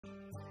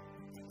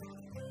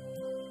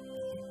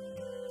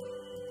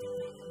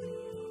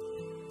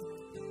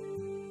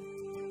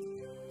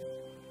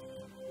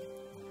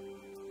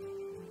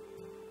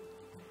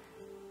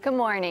Good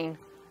morning.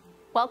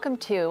 Welcome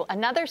to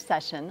another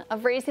session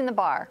of Raising the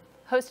Bar,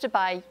 hosted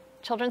by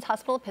Children's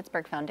Hospital of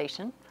Pittsburgh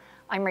Foundation.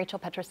 I'm Rachel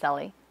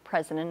Petroselli,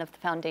 president of the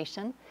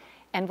foundation,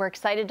 and we're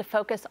excited to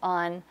focus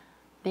on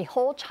the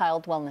Whole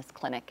Child Wellness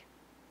Clinic.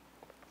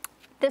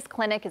 This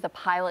clinic is a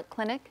pilot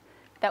clinic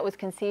that was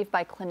conceived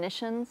by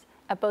clinicians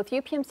at both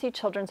UPMC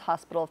Children's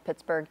Hospital of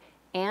Pittsburgh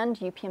and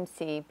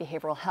UPMC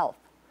Behavioral Health.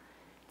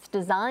 It's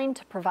designed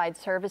to provide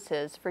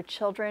services for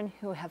children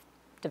who have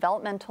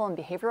developmental and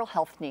behavioral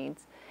health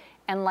needs,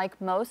 and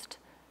like most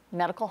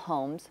medical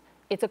homes,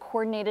 it's a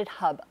coordinated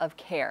hub of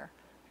care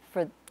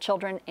for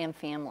children and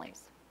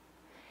families.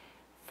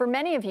 For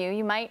many of you,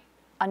 you might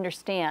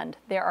understand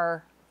there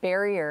are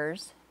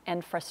barriers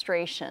and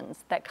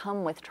frustrations that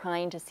come with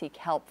trying to seek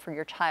help for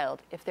your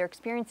child if they're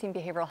experiencing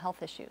behavioral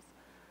health issues.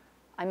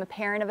 I'm a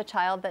parent of a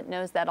child that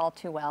knows that all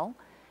too well,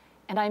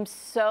 and I'm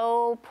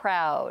so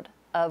proud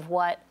of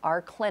what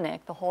our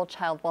clinic, the Whole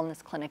Child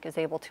Wellness Clinic, is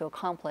able to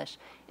accomplish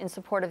in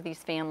support of these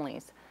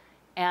families.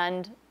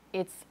 And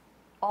it's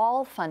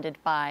all funded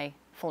by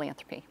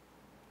philanthropy.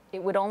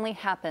 It only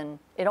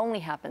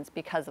happens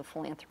because of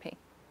philanthropy.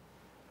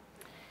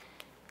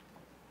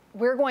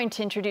 We're going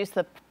to introduce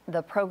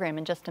the program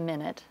in just a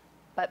minute,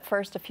 but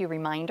first a few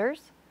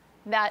reminders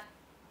that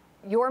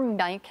your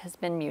mic has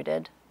been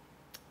muted,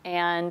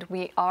 and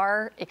we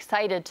are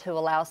excited to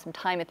allow some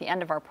time at the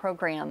end of our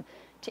program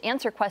to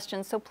answer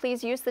questions, so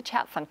please use the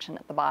chat function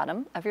at the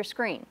bottom of your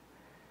screen.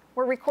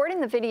 We're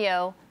recording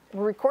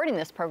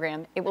this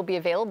program. It will be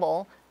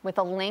available with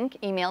a link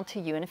emailed to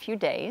you in a few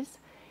days,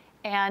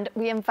 and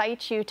we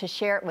invite you to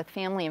share it with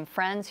family and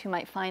friends who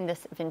might find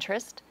this of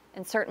interest,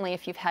 and certainly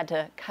if you've had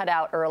to cut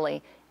out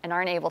early and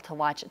aren't able to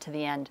watch it to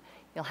the end,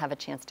 you'll have a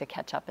chance to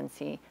catch up and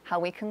see how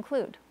we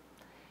conclude.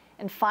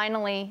 And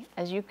finally,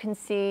 as you can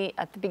see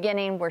at the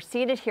beginning, we're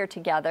seated here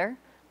together,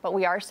 but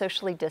we are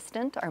socially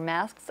distant, our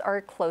masks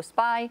are close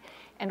by,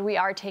 and we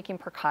are taking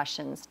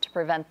precautions to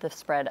prevent the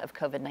spread of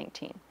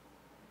COVID-19.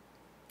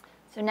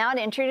 So now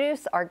to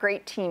introduce our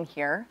great team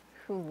here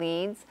who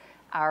leads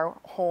our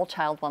Whole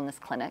Child Wellness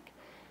Clinic.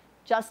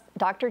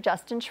 Dr.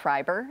 Justin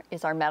Schreiber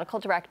is our medical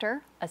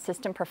director,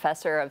 assistant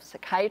professor of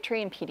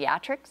psychiatry and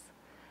pediatrics.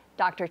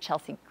 Dr.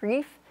 Chelsea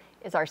Grief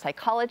is our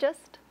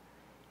psychologist.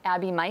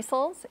 Abby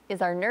Meisels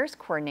is our nurse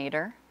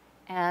coordinator,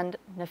 and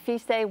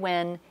Nafise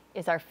Wynn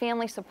is our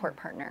family support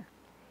partner.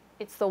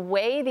 It's the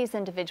way these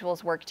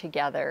individuals work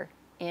together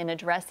in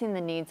addressing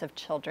the needs of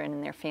children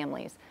and their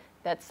families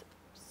that's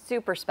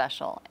super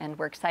special, and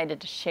we're excited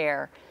to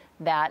share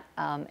that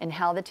and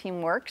how the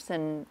team works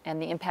and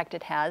the impact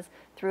it has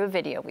through a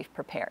video we've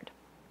prepared.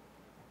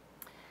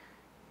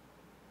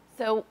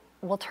 So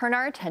we'll turn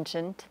our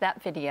attention to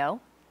that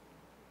video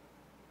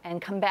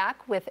and come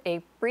back with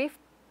a brief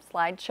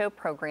slideshow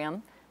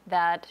program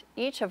that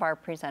each of our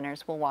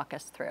presenters will walk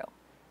us through.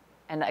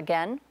 And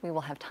again, we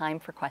will have time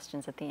for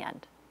questions at the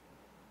end.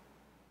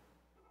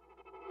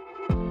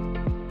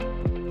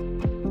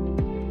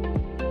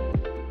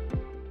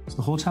 So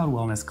the Whole Child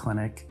Wellness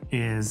Clinic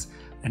is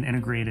an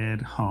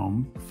integrated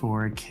home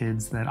for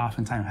kids that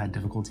oftentimes had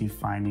difficulty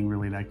finding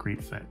really that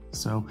great fit.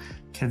 So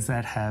kids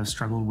that have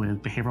struggled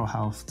with behavioral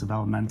health,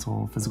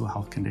 developmental, physical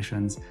health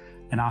conditions,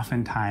 and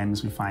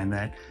oftentimes we find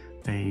that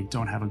they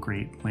don't have a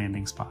great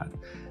landing spot.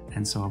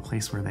 And so a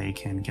place where they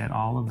can get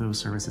all of those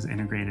services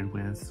integrated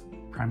with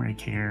primary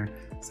care,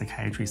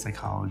 psychiatry,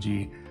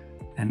 psychology,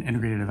 and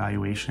integrated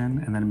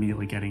evaluation, and then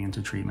immediately getting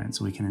into treatment.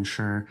 So we can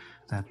ensure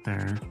that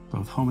their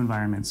both home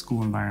environment,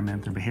 school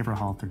environment, their behavioral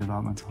health, their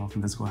developmental health,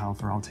 and physical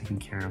health are all taken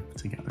care of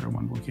together in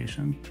one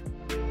location.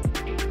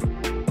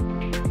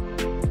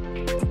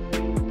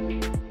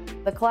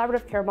 The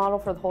collaborative care model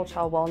for the Whole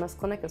Child Wellness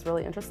Clinic is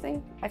really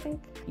interesting, I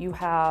think. You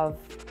have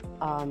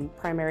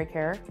primary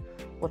care,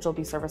 which will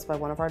be serviced by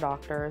one of our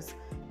doctors.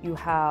 You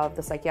have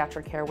the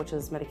psychiatric care, which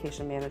is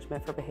medication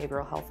management for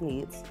behavioral health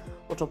needs,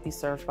 which will be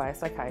served by a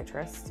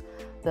psychiatrist.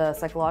 The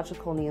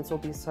psychological needs will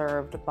be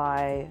served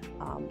by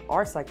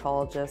our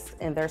psychologists,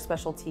 and their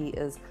specialty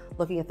is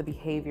looking at the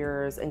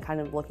behaviors and kind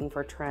of looking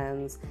for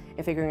trends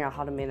and figuring out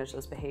how to manage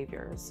those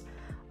behaviors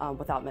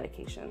without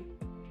medication.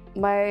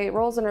 My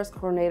role as a nurse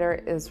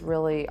coordinator is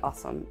really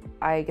awesome.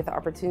 I get the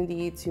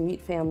opportunity to meet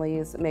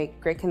families,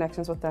 make great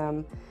connections with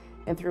them,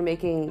 and through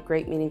making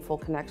great, meaningful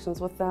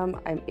connections with them,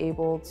 I'm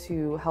able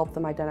to help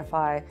them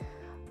identify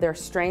their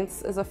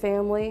strengths as a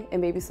family and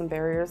maybe some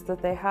barriers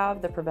that they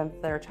have that prevent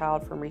their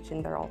child from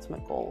reaching their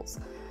ultimate goals.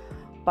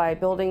 By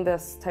building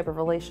this type of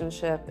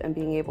relationship and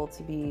being able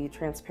to be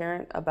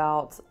transparent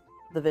about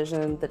the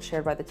vision that's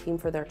shared by the team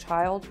for their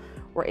child,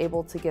 we're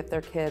able to get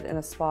their kid in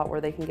a spot where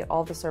they can get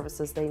all the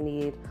services they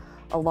need,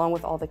 along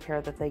with all the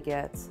care that they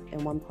get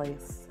in one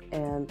place.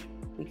 And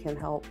we can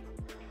help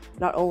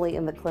not only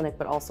in the clinic,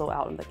 but also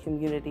out in the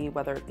community,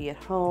 whether it be at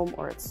home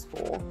or at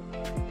school.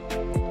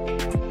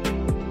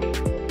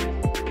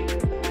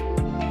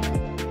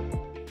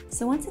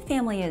 So once a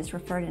family is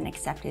referred and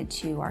accepted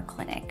to our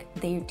clinic,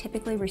 they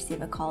typically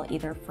receive a call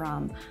either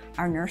from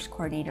our nurse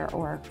coordinator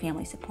or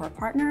family support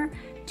partner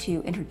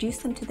to introduce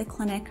them to the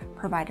clinic,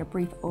 provide a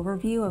brief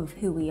overview of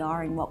who we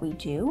are and what we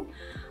do,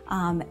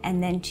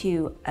 and then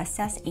to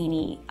assess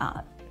any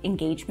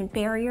engagement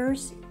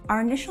barriers.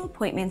 Our initial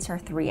appointments are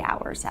 3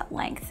 hours at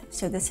length,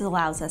 so this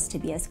allows us to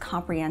be as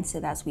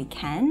comprehensive as we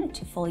can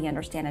to fully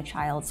understand a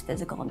child's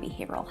physical and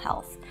behavioral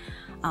health.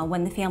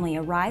 When the family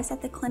arrives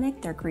at the clinic,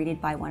 they're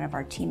greeted by one of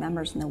our team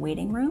members in the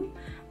waiting room.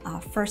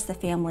 First, the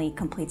family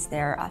completes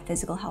their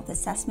physical health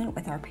assessment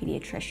with our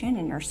pediatrician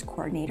and nurse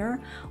coordinator,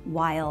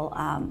 while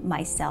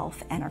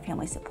myself and our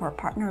family support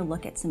partner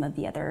look at some of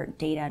the other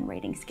data and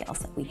rating scales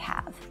that we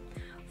have.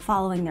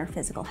 Following their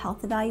physical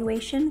health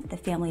evaluation, the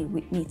family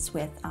meets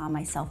with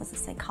myself as a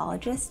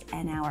psychologist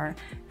and our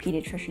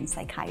pediatrician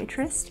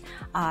psychiatrist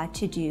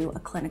to do a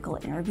clinical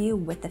interview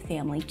with the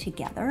family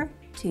together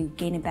to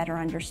gain a better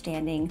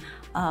understanding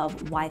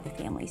of why the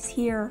family's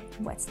here,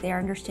 what's their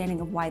understanding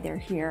of why they're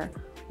here,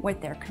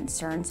 what their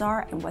concerns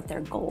are, and what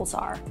their goals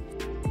are.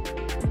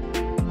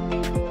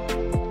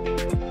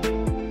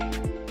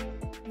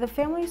 The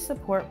family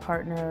support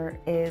partner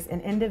is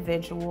an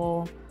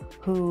individual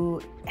who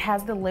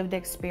has the lived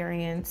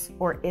experience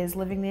or is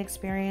living the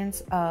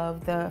experience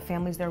of the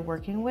families they're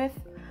working with.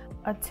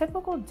 A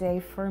typical day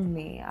for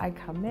me, I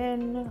come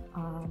in,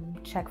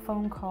 check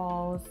phone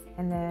calls,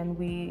 and then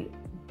we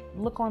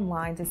look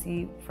online to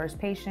see first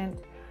patient.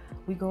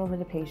 We go over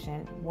the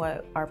patient,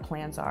 what our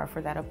plans are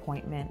for that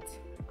appointment.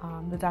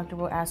 The doctor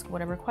will ask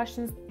whatever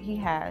questions he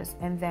has,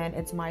 and then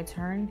it's my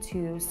turn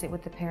to sit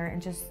with the parent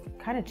and just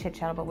kind of chit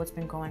chat about what's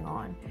been going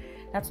on.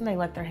 That's when they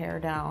let their hair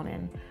down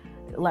and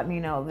let me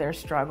know their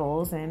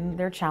struggles and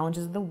their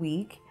challenges of the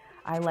week.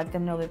 I let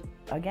them know that,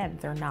 again,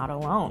 they're not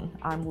alone.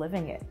 I'm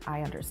living it.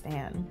 I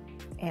understand.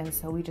 And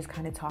so we just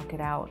kind of talk it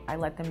out. I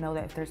let them know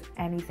that if there's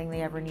anything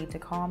they ever need to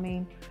call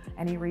me,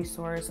 any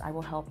resource, I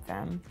will help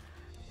them.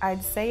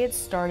 I'd say it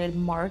started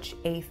March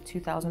 8th,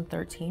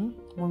 2013,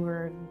 when we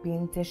were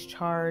being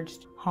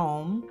discharged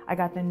home. I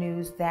got the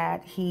news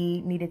that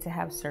he needed to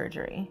have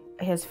surgery.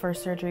 His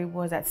first surgery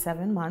was at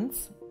 7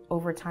 months.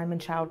 Over time in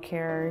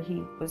childcare,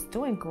 he was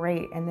doing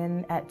great. And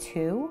then at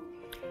 2,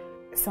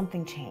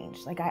 something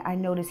changed. Like I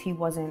noticed he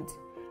wasn't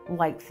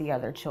like the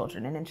other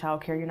children. And in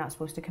childcare, you're not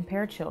supposed to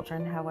compare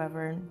children.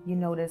 However, you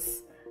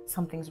notice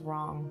something's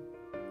wrong.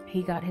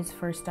 He got his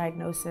first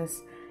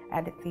diagnosis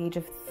at the age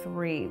of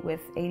 3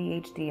 with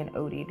ADHD and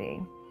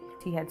ODD.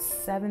 He had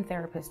 7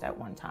 therapists at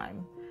one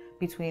time,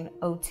 between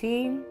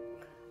OT,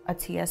 a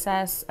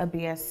TSS, a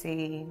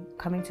BSC,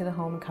 coming to the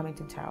home and coming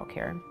to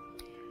childcare.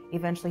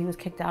 Eventually, he was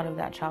kicked out of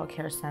that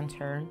childcare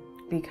center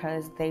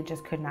because they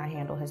just could not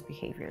handle his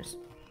behaviors.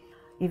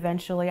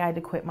 Eventually, I had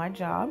to quit my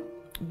job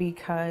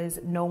because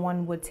no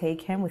one would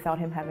take him without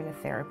him having a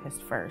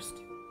therapist first.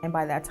 And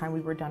by that time,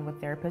 we were done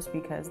with therapists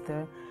because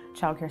the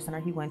childcare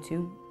center he went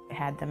to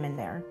had them in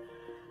there.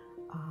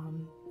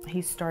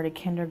 He started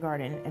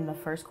kindergarten, and the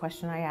first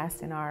question I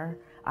asked in our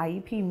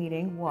IEP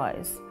meeting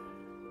was,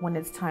 when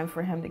it's time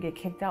for him to get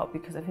kicked out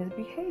because of his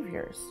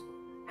behaviors,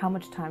 how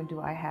much time do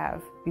I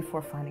have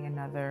before finding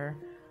another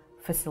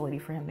facility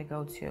for him to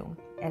go to?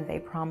 And they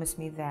promised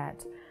me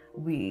that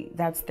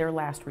that's their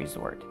last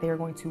resort. They're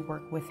going to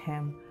work with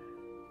him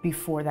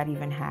before that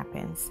even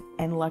happens.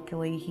 And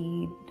luckily,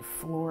 he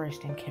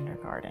flourished in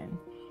kindergarten.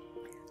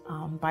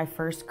 By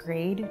first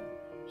grade,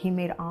 he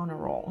made honor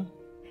roll.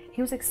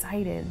 He was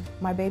excited.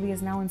 My baby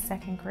is now in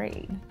 2nd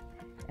grade,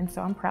 and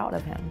so I'm proud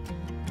of him.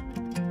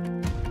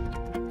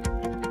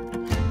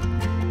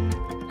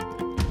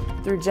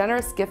 Through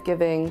generous gift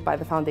giving by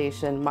the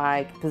foundation,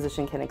 my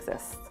position can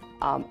exist.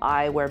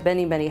 I wear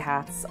many, many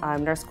hats.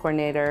 I'm nurse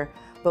coordinator,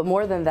 but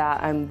more than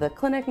that, I'm the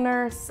clinic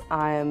nurse,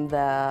 I'm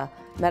the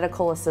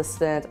medical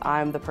assistant,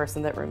 I'm the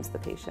person that rooms the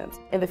patients.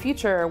 In the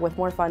future, with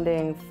more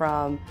funding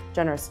from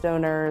generous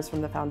donors, from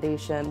the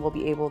foundation, we'll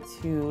be able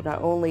to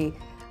not only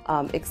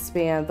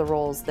expand the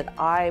roles that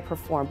I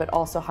perform, but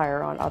also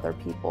hire on other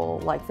people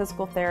like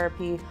physical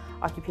therapy,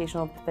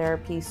 occupational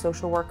therapy,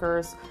 social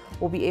workers.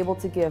 We'll be able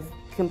to give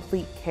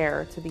complete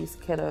care to these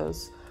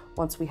kiddos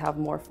once we have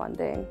more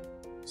funding.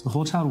 So the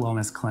Whole Child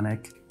Wellness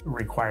Clinic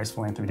requires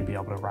philanthropy to be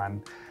able to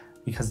run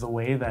because the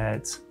way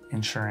that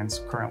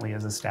insurance currently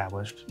is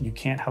established, you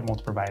can't have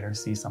multiple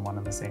providers see someone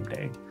on the same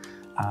day.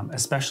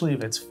 Especially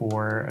if it's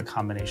for a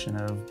combination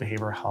of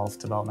behavioral health,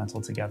 developmental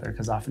together,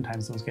 because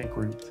oftentimes those get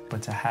grouped.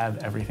 But to have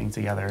everything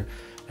together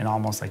in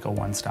almost like a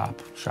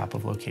one-stop shop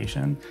of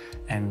location,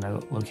 and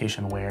a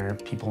location where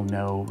people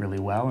know really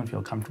well and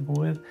feel comfortable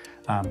with,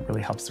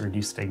 really helps to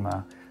reduce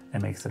stigma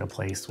and makes it a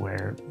place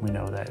where we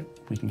know that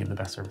we can give the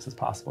best services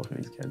possible for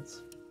these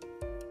kids.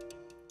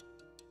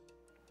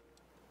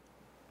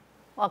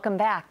 Welcome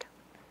back.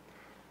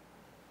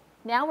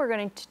 Now we're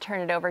going to turn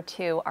it over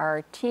to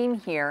our team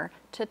here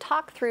to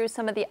talk through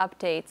some of the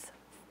updates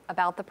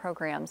about the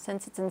program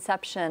since its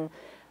inception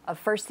of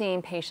first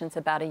seeing patients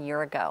about a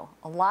year ago.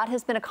 A lot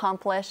has been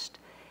accomplished.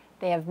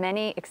 They have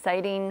many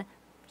exciting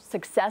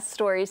success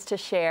stories to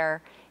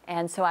share,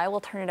 and so I will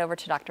turn it over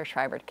to Dr.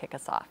 Schreiber to kick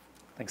us off.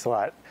 Thanks a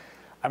lot.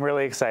 I'm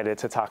really excited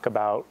to talk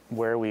about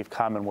where we've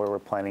come and where we're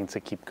planning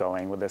to keep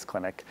going with this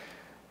clinic.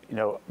 You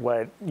know,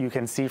 what you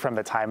can see from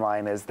the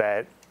timeline is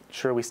that,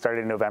 sure, we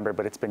started in November,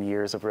 but it's been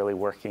years of really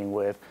working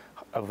with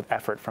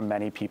effort from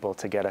many people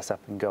to get us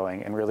up and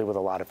going, and really with a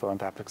lot of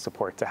philanthropic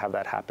support to have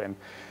that happen.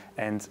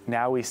 And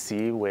now we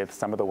see with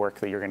some of the work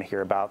that you're going to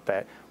hear about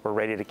that we're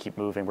ready to keep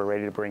moving, we're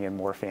ready to bring in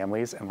more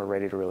families, and we're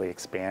ready to really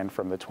expand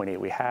from the 28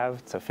 we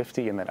have to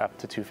 50 and then up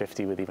to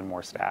 250 with even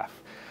more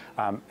staff.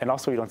 And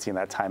also, we don't see in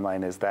that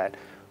timeline is that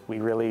we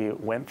really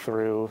went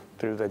through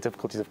the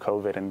difficulties of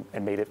COVID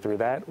and made it through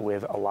that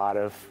with a lot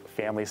of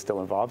families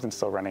still involved and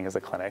still running as a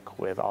clinic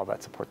with all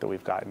that support that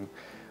we've gotten.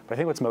 But I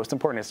think what's most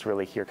important is to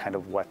really hear kind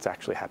of what's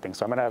actually happening.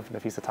 So I'm going to have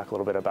Nafisa talk a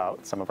little bit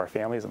about some of our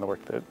families and the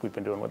work that we've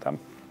been doing with them.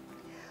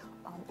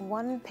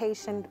 One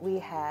patient we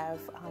have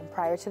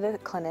prior to the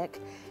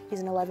clinic, he's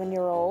an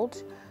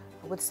 11-year-old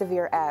with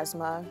severe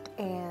asthma,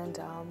 and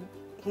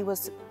he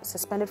was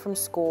suspended from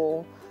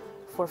school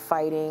for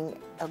fighting,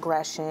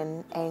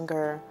 aggression,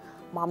 anger.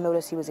 Mom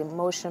noticed he was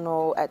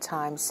emotional at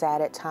times,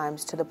 sad at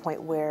times, to the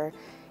point where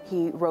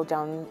he wrote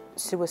down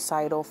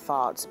suicidal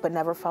thoughts, but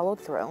never followed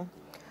through.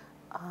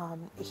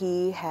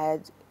 He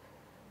had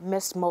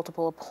missed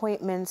multiple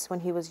appointments when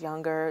he was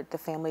younger. The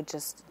family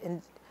just,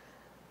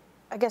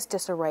 I guess,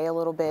 disarray a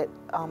little bit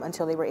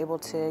until they were able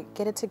to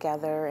get it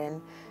together.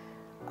 And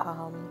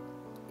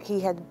he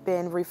had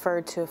been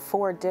referred to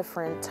 4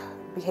 different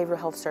behavioral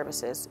health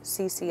services: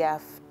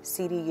 CCF,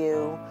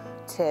 CDU,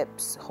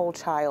 TIPS, Whole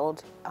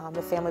Child.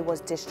 The family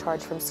was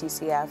discharged from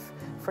CCF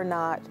for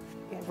not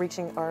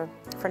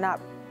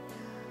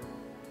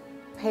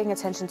paying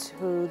attention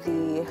to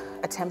the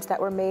attempts that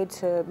were made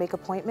to make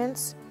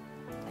appointments.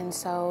 And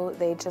so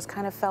they just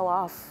kind of fell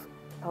off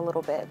a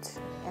little bit.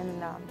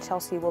 And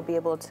Chelsea will be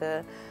able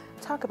to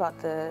talk about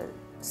the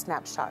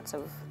snapshots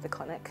of the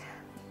clinic.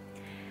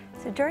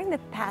 So during the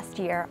past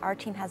year, our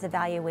team has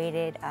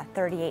evaluated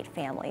 38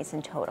 families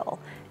in total,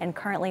 and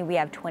currently we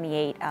have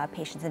 28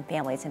 patients and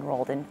families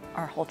enrolled in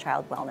our Whole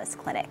Child Wellness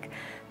Clinic.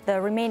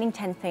 The remaining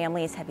 10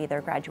 families have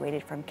either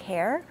graduated from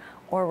care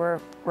or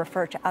were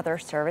referred to other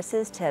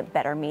services to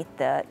better meet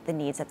the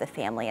needs of the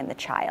family and the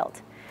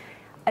child.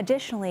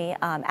 Additionally,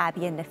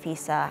 Abby and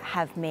Nafisa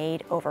have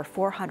made over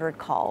 400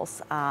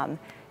 calls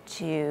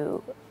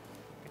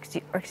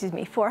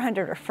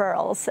 400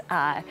 referrals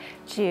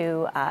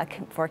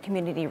for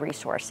community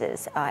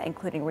resources,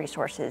 including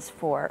resources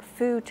for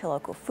food to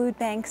local food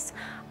banks,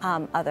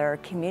 other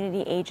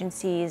community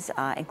agencies,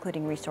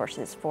 including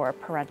resources for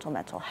parental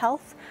mental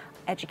health,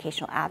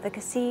 educational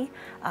advocacy,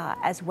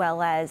 as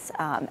well as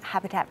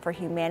Habitat for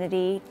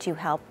Humanity to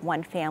help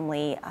one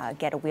family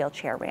get a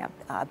wheelchair ramp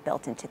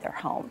built into their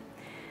home.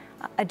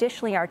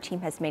 Additionally, our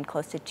team has made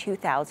close to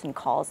 2,000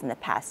 calls in the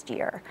past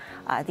year.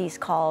 These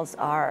calls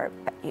are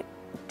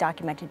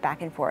documented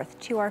back and forth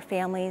to our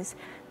families.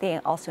 They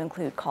also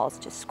include calls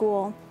to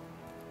school,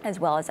 as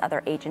well as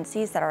other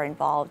agencies that are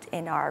involved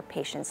in our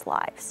patients'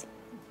 lives.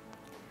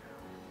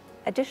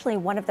 Additionally,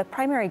 one of the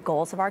primary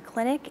goals of our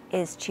clinic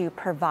is to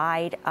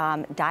provide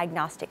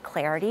diagnostic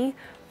clarity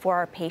for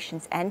our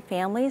patients and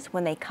families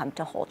when they come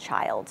to Whole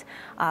Child.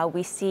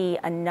 We see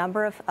a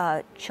number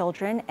of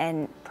children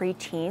and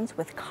preteens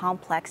with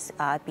complex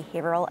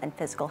behavioral and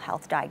physical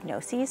health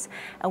diagnoses,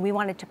 and we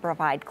wanted to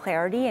provide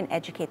clarity and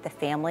educate the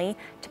family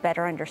to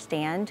better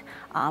understand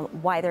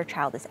why their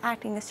child is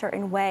acting a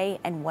certain way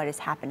and what is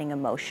happening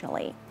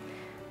emotionally.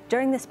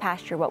 During this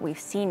past year, what we've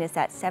seen is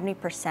that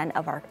 70%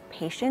 of our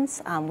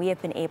patients, we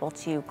have been able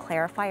to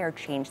clarify or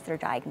change their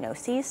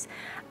diagnoses,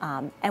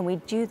 and we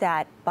do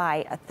that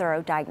by a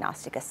thorough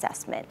diagnostic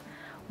assessment,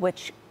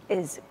 which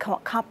is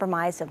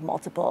comprised of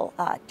multiple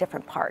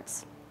different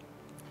parts.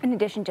 In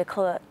addition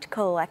to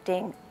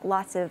collecting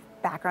lots of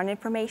background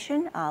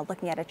information,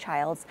 looking at a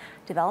child's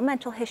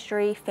developmental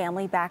history,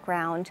 family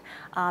background,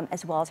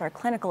 as well as our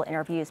clinical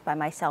interviews by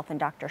myself and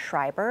Dr.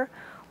 Schreiber,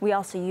 we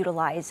also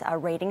utilize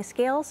rating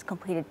scales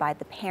completed by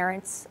the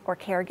parents or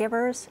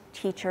caregivers,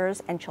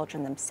 teachers, and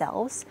children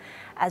themselves,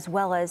 as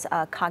well as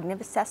a cognitive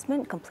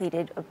assessment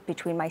completed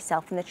between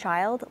myself and the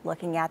child,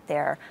 looking at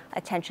their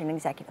attention and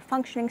executive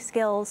functioning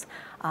skills,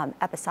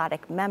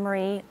 episodic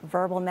memory,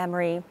 verbal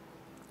memory,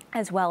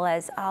 as well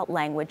as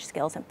language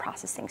skills and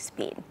processing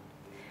speed.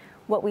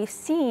 What we've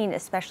seen,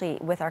 especially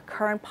with our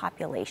current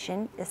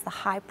population, is the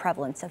high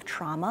prevalence of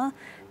trauma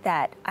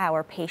that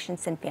our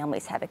patients and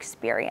families have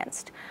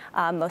experienced.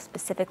 Most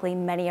specifically,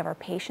 many of our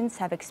patients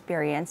have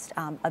experienced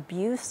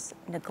abuse,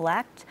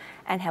 neglect,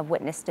 and have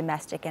witnessed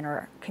domestic and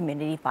or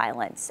community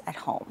violence at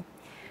home.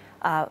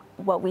 That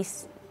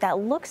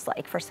looks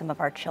like for some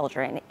of our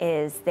children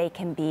is they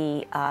can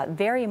be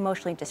very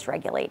emotionally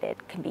dysregulated,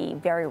 can be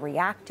very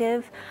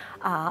reactive,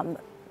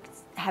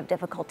 have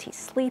difficulty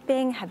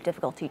sleeping, have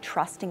difficulty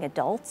trusting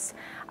adults.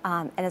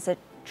 And as a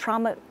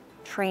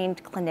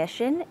trauma-trained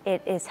clinician,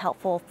 it is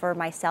helpful for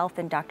myself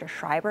and Dr.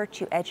 Schreiber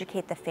to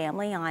educate the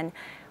family on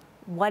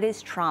what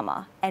is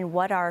trauma and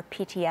what are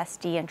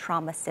PTSD and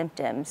trauma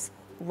symptoms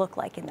look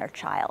like in their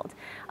child,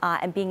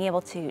 and being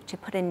able to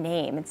put a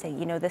name and say,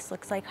 you know, this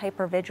looks like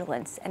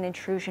hypervigilance and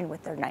intrusion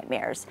with their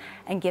nightmares,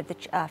 and give the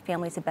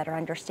families a better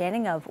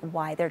understanding of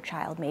why their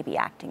child may be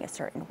acting a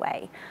certain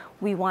way.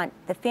 We want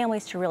the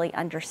families to really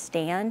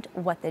understand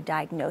what the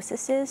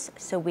diagnosis is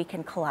so we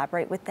can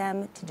collaborate with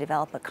them to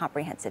develop a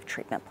comprehensive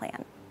treatment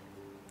plan.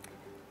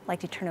 I'd like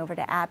to turn over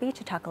to Abby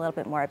to talk a little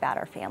bit more about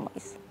our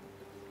families.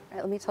 All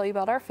right, let me tell you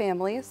about our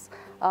families.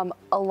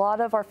 A lot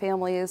of our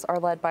families are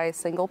led by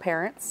single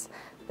parents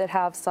that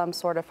have some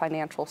sort of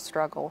financial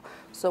struggle.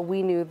 So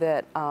we knew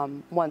that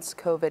once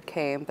COVID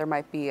came, there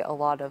might be a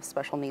lot of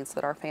special needs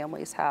that our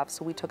families have.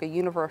 So we took a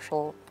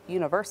universal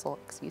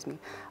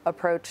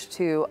approach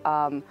to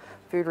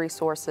food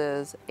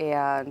resources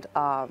and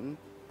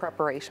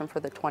preparation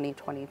for the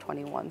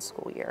 2020-21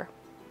 school year.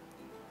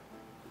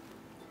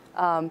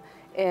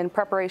 In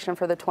preparation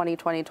for the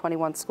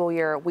 2020-21 school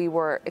year, we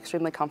were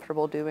extremely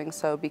comfortable doing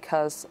so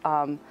because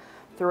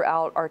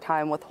throughout our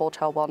time with Whole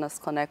Child Wellness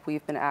Clinic,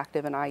 we've been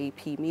active in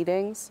IEP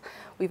meetings.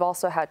 We've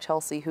also had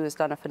Chelsea, who has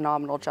done a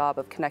phenomenal job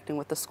of connecting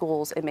with the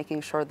schools and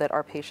making sure that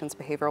our patients'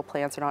 behavioral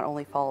plans are not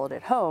only followed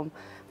at home,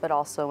 but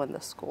also in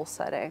the school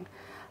setting.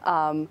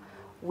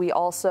 We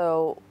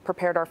also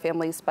prepared our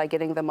families by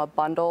getting them a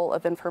bundle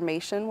of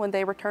information when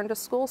they returned to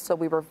school. So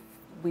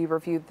we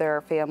reviewed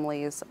their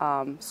families'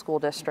 school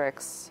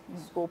districts'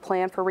 school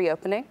plan for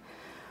reopening.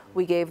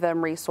 We gave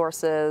them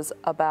resources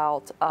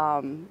about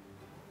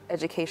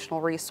educational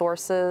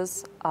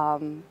resources,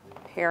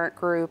 parent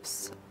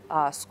groups,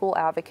 school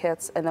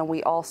advocates, and then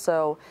we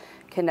also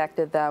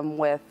connected them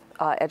with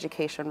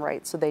education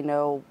rights so they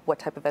know what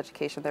type of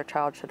education their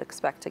child should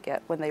expect to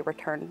get when they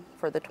return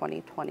for the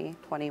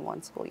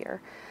 2020-21 school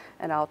year.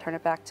 And I'll turn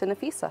it back to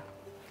Nafisa.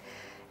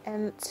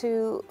 And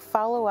to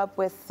follow up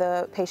with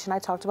the patient I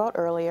talked about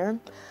earlier,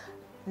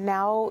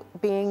 now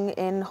being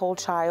in Whole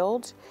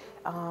Child,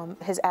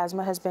 his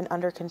asthma has been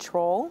under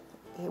control.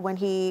 When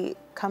he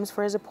comes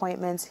for his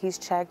appointments, he's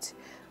checked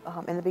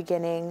in the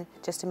beginning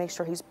just to make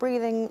sure he's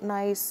breathing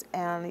nice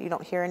and you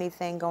don't hear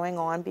anything going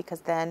on,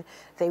 because then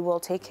they will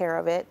take care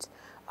of it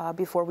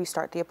before we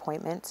start the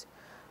appointment.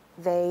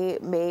 They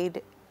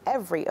made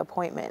every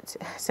appointment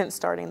since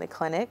starting the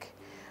clinic.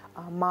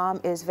 Mom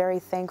is very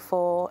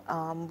thankful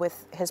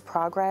with his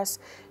progress.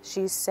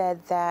 She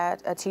said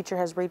that a teacher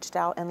has reached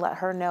out and let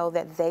her know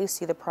that they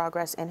see the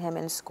progress in him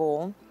in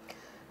school.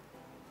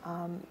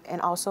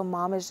 And also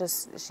Mom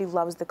is she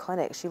loves the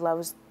clinic. She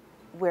loves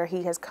where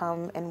he has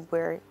come and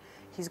where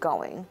he's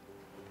going.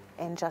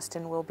 And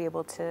Justin will be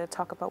able to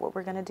talk about what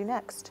we're going to do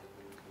next.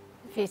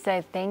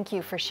 Nafisa, thank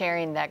you for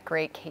sharing that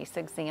great case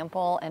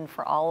example and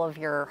for all of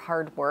your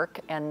hard work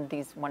and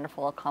these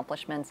wonderful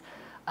accomplishments.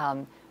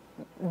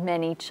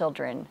 Many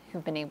children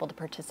who've been able to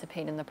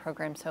participate in the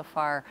program so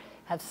far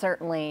have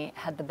certainly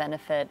had the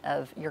benefit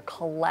of your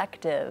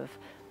collective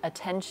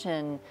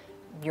attention,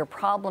 your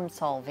problem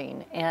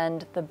solving,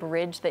 and the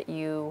bridge that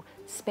you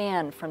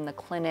span from the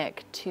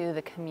clinic to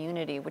the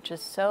community, which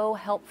is so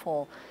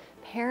helpful.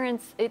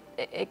 Parents,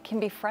 it can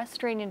be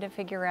frustrating to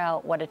figure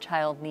out what a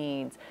child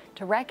needs,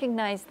 to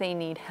recognize they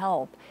need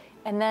help,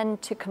 and then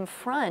to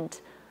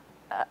confront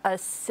a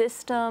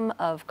system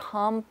of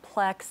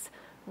complex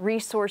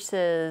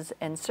resources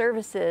and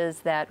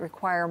services that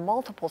require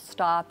multiple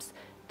stops,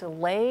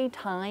 delay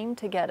time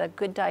to get a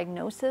good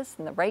diagnosis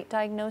and the right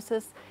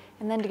diagnosis,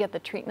 and then to get the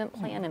treatment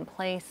plan in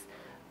place.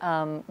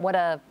 What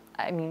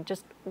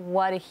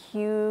a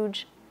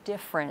huge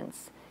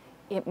difference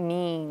it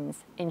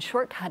means in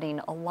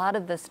shortcutting a lot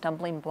of the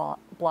stumbling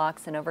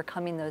blocks and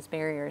overcoming those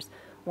barriers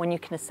when you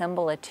can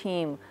assemble a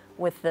team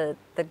with the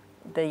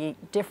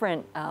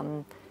different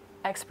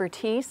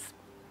expertise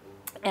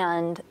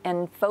and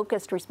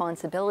focused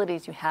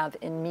responsibilities you have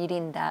in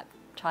meeting that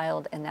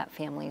child and that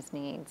family's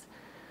needs.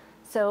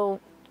 So,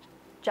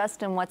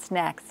 Justin, what's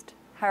next?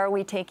 How are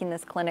we taking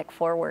this clinic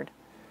forward?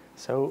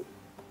 So,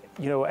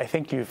 I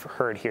think you've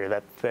heard here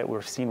that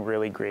we're seeing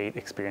really great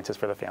experiences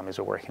for the families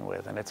we're working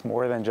with. And it's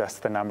more than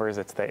just the numbers,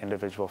 it's the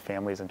individual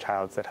families and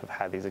childs that have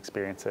had these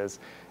experiences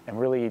and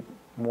really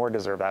more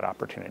deserve that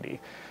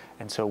opportunity.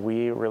 And so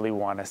we really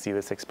want to see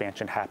this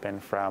expansion happen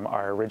from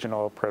our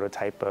original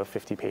prototype of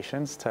 50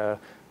 patients to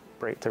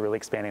really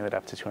expanding it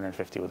up to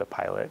 250 with a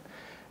pilot.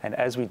 And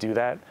as we do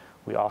that,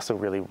 we also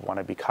really want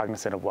to be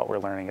cognizant of what we're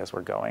learning as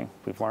we're going.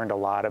 We've learned a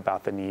lot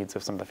about the needs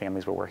of some of the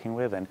families we're working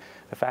with, and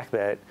the fact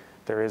that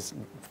there is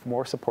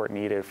more support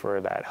needed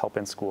for that help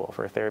in school,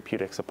 for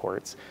therapeutic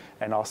supports,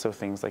 and also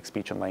things like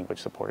speech and language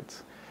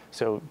supports.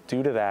 So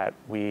due to that,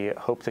 we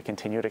hope to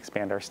continue to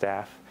expand our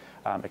staff,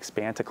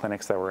 expand to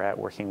clinics that we're at,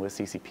 working with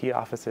CCP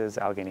offices,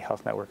 Allegheny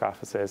Health Network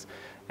offices,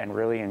 and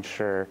really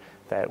ensure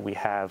that we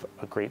have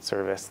a great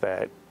service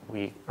that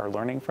we are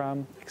learning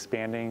from,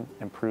 expanding,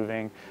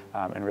 improving,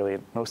 and really,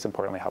 most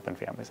importantly, helping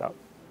families out.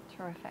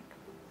 Terrific.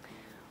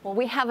 Well,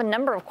 we have a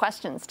number of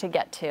questions to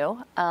get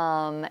to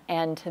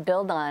and to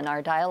build on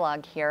our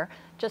dialogue here.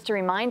 Just a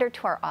reminder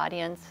to our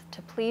audience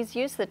to please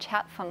use the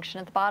chat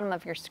function at the bottom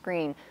of your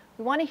screen.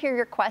 We want to hear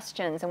your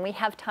questions, and we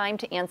have time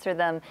to answer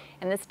them,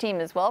 and this team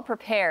is well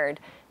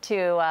prepared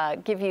to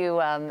give you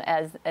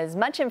as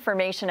much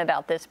information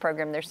about this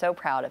program. They're so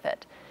proud of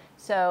it.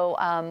 So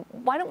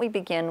why don't we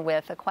begin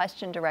with a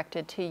question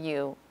directed to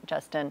you,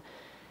 Justin.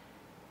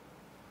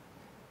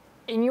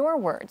 In your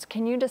words,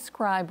 can you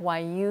describe why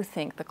you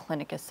think the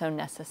clinic is so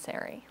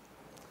necessary?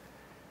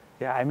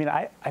 Yeah, I mean,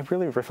 I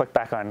really reflect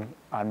back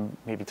on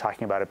maybe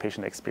talking about a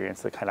patient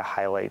experience that kind of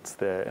highlights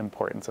the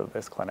importance of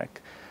this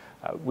clinic.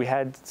 We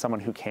had someone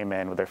who came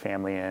in with their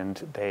family and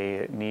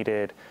they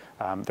needed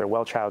their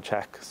well child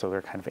check, so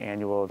their kind of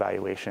annual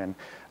evaluation.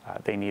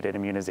 They needed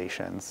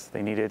immunizations.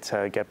 They needed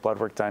to get blood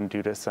work done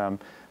due to some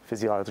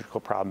physiological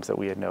problems that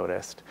we had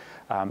noticed.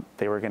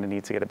 They were going to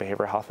need to get a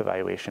behavioral health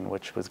evaluation,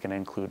 which was going to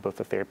include both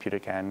the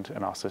therapeutic end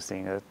and also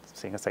seeing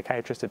a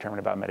psychiatrist to determine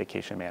about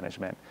medication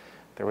management.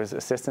 There was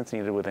assistance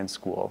needed within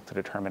school to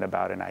determine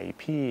about an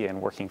IEP and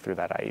working through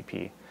that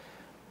IEP.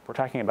 We're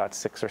talking about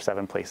 6 or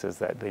 7 places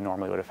that they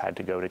normally would have had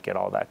to go to get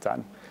all that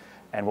done.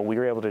 And what we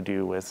were able to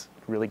do was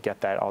really get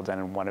that all done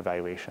in one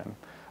evaluation,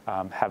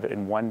 have it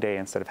in one day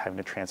instead of having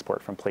to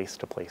transport from place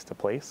to place to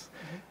place.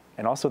 Mm-hmm.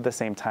 And also at the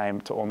same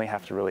time to only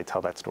have to really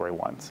tell that story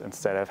once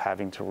instead of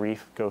having to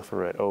go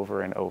through it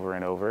over and over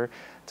and over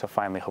to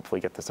finally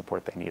hopefully get the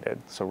support they needed.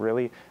 So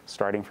really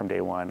starting from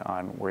day one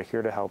on we're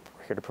here to help,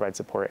 we're here to provide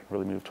support, and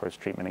really move towards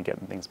treatment and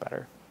getting things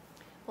better.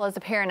 Well, as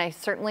a parent, I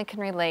certainly can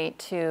relate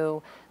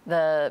to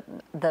the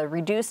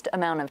reduced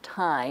amount of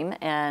time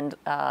and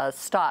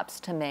stops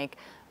to make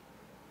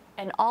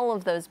and all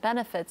of those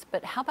benefits,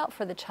 but how about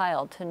for the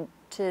child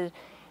to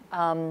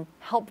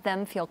help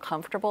them feel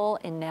comfortable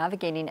in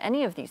navigating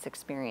any of these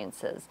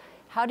experiences?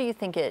 How do you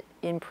think it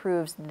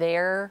improves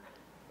their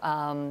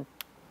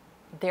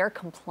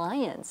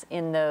compliance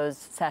in those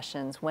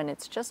sessions when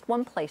it's just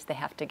one place they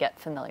have to get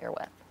familiar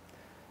with?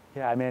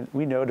 Yeah, I mean,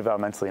 we know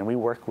developmentally, and we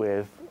work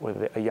with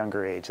a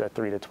younger age, that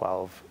 3 to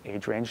 12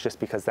 age range,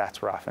 just because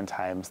that's where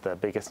oftentimes the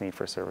biggest need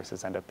for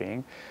services end up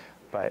being.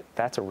 But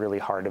that's a really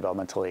hard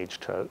developmental age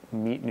to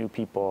meet new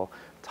people,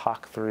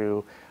 talk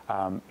through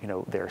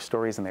their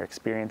stories and their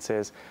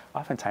experiences.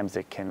 Oftentimes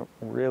it can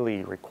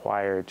really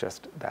require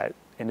just that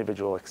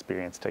individual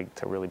experience to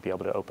really be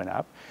able to open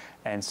up.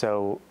 And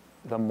so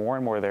the more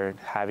and more they're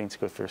having to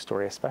go through a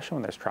story, especially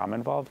when there's trauma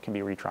involved, can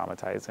be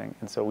re-traumatizing.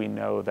 And so we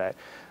know that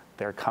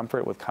their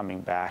comfort with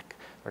coming back,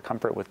 their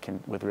comfort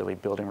with really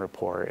building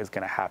rapport is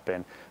going to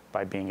happen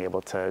by being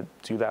able to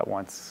do that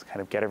once, kind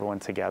of get everyone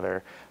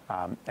together.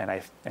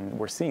 And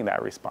we're seeing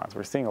that response.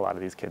 We're seeing a lot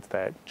of these kids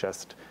that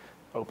just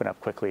open up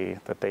quickly,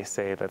 that they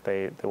say that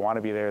they want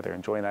to be there, they're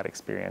enjoying that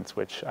experience,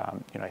 which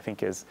I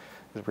think is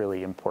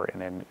really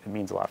important and it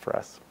means a lot for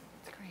us.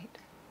 That's great.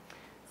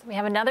 So we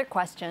have another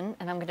question,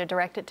 and I'm going to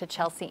direct it to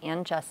Chelsea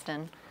and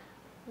Justin.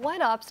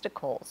 What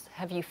obstacles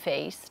have you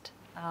faced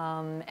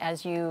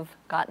as you've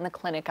gotten the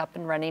clinic up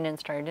and running and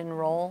started to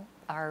enroll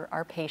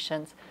our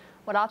patients?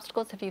 What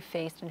obstacles have you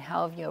faced and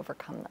how have you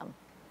overcome them?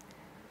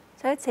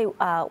 So I'd say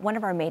one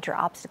of our major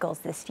obstacles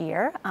this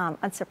year,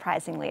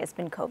 unsurprisingly, has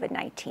been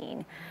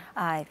COVID-19.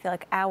 I feel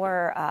like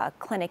our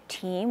clinic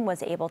team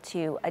was able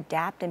to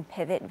adapt and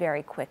pivot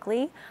very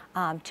quickly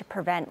to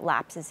prevent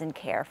lapses in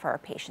care for our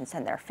patients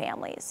and their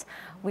families.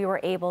 We were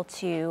able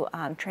to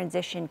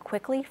transition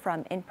quickly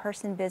from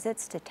in-person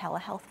visits to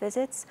telehealth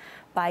visits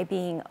by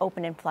being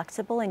open and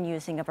flexible and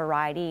using a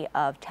variety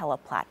of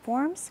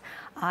teleplatforms,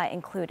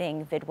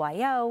 including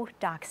VidYO,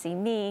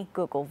 DoxyMe,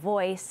 Google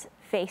Voice,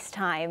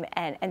 FaceTime,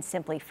 and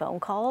simply phone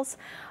calls.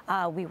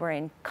 We were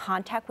in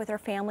contact with our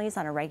families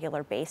on a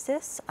regular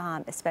basis,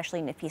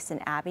 especially Nafisa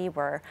and Abby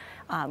were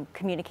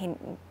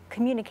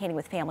communicating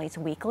with families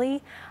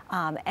weekly,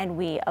 and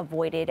we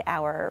avoided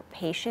our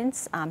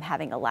patients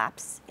having a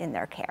lapse in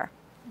their care.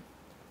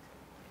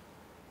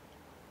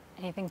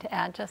 Anything to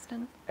add,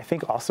 Justin? I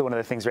think also one of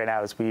the things right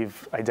now is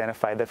we've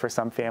identified that for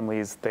some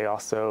families, they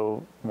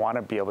also want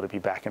to be able to be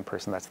back in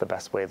person. That's the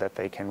best way that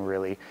they can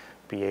really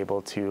be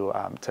able to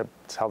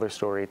tell their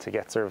story, to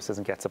get services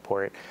and get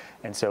support.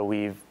 And so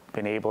we've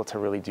been able to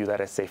really do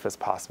that as safe as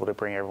possible to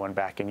bring everyone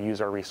back and use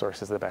our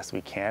resources the best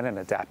we can and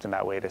adapt in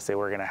that way to say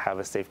we're going to have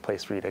a safe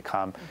place for you to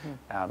come.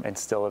 And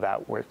still if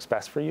that works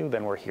best for you,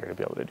 then we're here to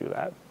be able to do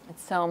that.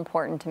 It's so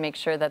important to make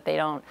sure that they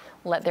don't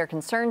let their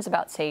concerns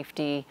about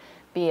safety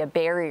be a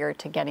barrier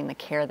to getting the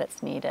care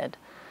that's needed.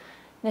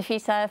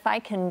 Nafisa, if I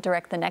can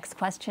direct the next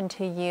question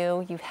to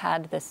you. You've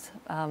had this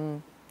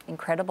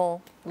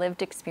incredible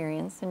lived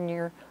experience in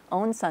your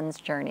own son's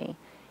journey.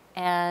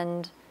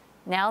 And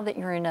now that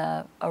you're in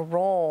a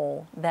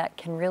role that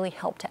can really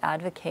help to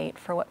advocate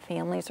for what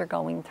families are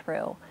going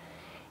through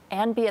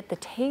and be at the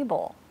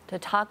table to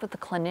talk with the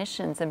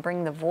clinicians and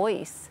bring the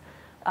voice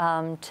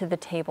to the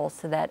table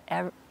so that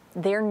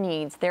their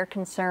needs, their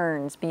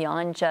concerns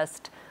beyond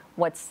just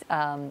what's,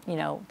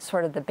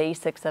 sort of the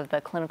basics of the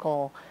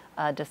clinical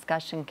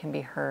discussion can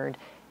be heard.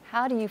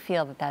 How do you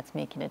feel that that's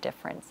making a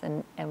difference?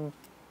 And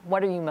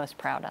What are you most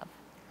proud of?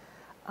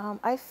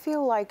 I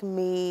feel like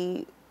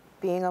me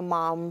being a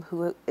mom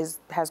who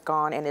has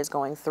gone and is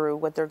going through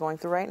what they're going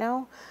through right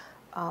now,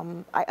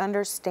 I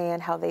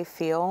understand how they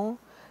feel.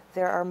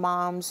 There are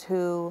moms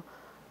who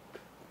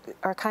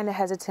are kind of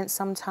hesitant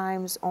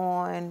sometimes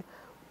on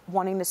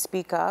wanting to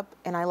speak up,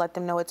 and I let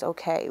them know it's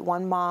okay.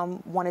 One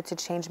mom wanted to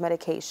change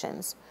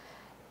medications,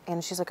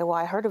 and she's like, well,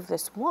 I heard of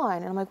this one.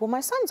 And I'm like, well,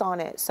 my son's on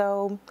it,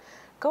 so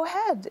go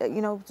ahead,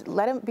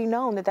 let it be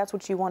known that that's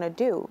what you want to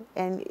do.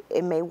 And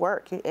it may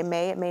work, it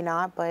may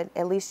not, but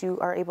at least you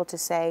are able to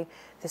say,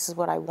 this is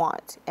what I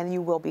want, and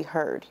you will be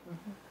heard.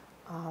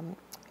 Mm-hmm.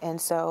 And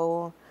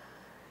so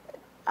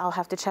I'll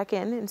have to check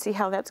in and see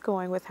how that's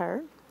going with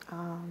her.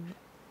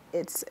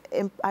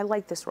 I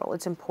like this role,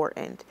 it's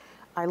important.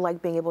 I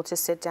like being able to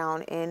sit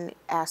down and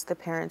ask the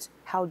parents,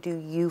 how do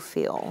you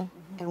feel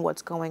and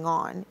what's going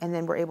on? And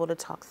then we're able to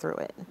talk through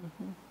it.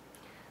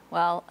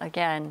 Well,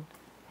 again,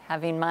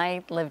 having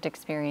my lived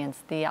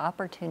experience, the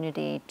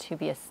opportunity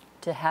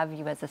to have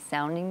you as a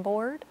sounding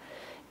board,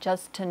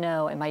 just to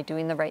know, am I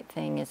doing the right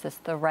thing? Is this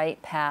the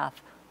right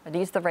path? Are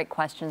these the right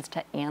questions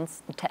to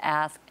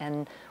ask?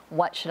 And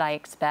what should I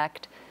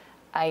expect?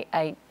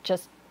 I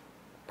just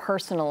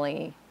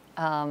personally,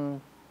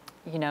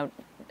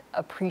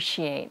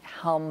 appreciate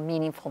how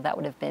meaningful that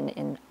would have been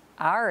in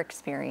our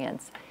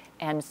experience,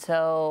 and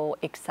so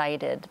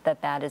excited that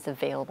that is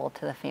available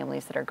to the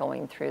families that are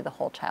going through the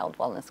Whole Child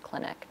Wellness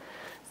Clinic.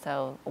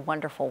 So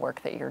wonderful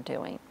work that you're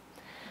doing.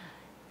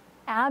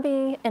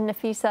 Abby and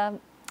Nafisa,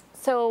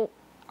 so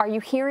are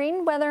you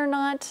hearing whether or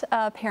not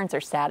parents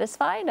are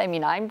satisfied? I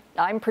mean,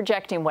 I'm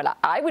projecting what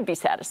I would be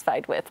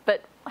satisfied with,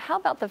 but how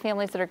about the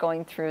families that are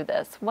going through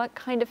this? What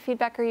kind of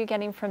feedback are you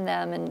getting from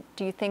them, and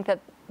do you think that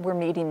we're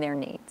meeting their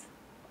needs?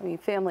 I mean,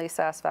 family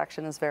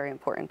satisfaction is very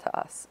important to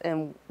us,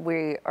 and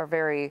we are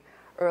very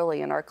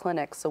early in our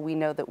clinic, so we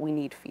know that we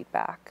need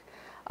feedback.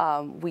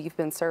 We've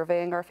been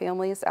surveying our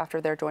families after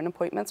their joint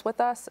appointments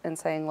with us and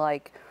saying,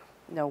 like,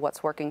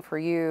 what's working for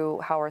you,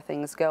 how are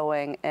things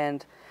going,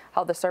 and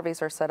how the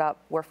surveys are set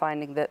up, we're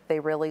finding that they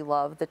really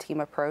love the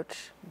team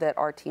approach that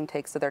our team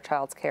takes to their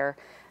child's care,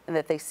 and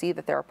that they see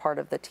that they're a part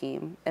of the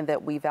team and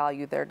that we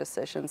value their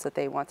decisions that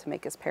they want to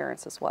make as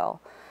parents as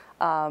well.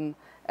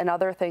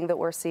 Another thing that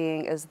we're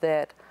seeing is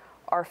that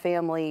our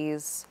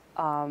families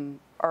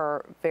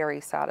are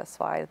very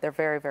satisfied. They're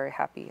very, very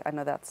happy. I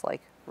know that's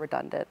like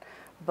redundant,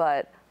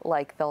 but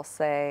like they'll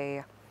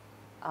say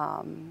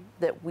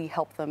that we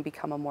help them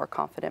become a more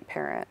confident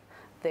parent.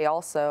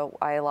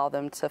 I allow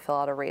them to fill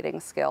out a rating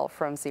scale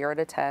from 0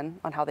 to 10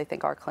 on how they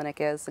think our clinic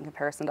is in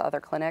comparison to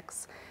other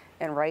clinics.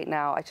 And right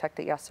now, I checked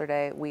it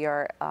yesterday,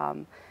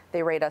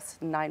 they rate us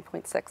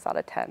 9.6 out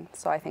of 10.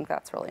 So I think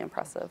that's really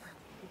impressive.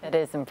 It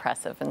is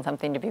impressive and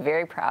something to be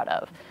very proud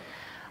of.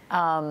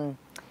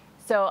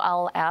 So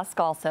I'll ask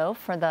also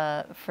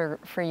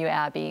for you,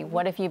 Abby,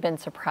 what have you been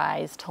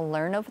surprised to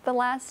learn over the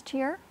last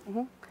year?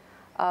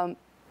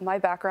 My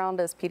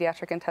background is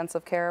pediatric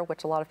intensive care,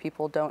 which a lot of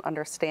people don't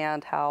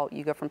understand how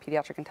you go from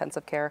pediatric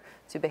intensive care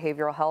to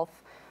behavioral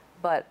health.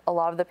 But a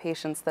lot of the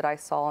patients that I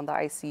saw in the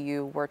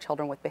ICU were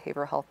children with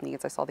behavioral health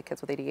needs. I saw the kids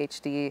with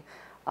ADHD,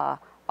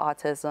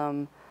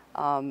 autism,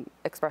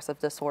 expressive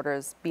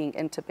disorders being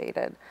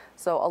intubated.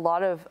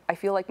 So I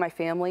feel like my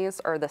families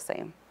are the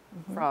same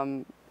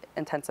from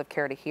intensive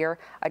care to here.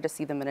 I just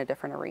see them in a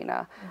different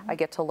arena. I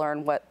get to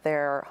learn what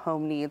their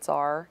home needs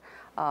are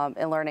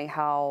and learning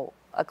how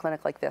a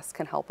clinic like this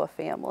can help a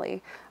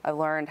family. I've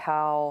learned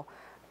how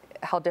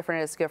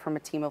different it is to go from a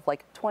team of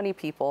like 20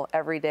 people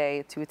every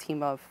day to a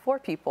team of 4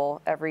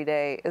 people every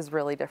day is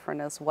really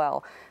different as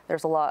well.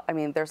 There's a lot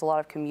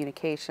of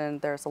communication,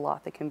 there's a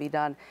lot that can be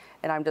done,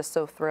 and I'm just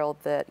so thrilled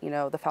that,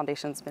 the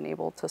foundation's been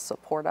able to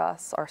support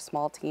us, our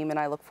small team, and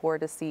I look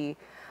forward to see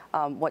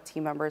what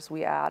team members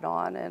we add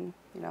on and,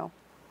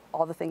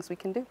 all the things we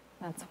can do.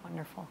 That's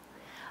wonderful.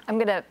 I'm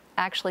going to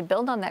actually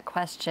build on that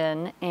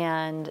question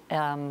and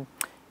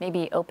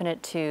maybe open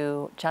it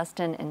to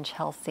Justin and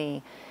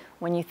Chelsea.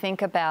 When you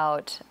think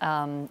about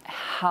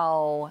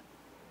how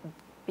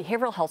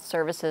behavioral health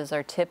services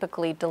are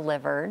typically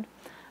delivered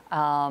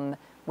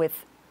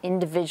with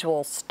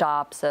individual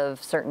stops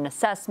of certain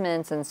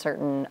assessments and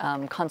certain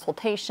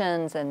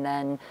consultations, and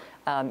then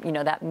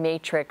that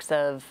matrix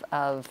of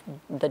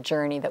the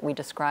journey that we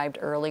described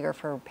earlier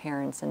for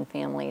parents and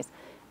families,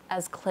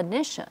 as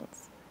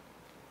clinicians,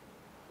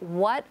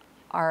 what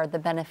are the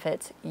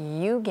benefits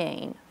you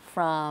gain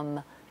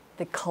from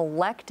the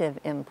collective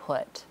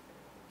input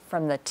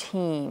from the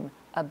team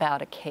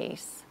about a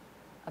case,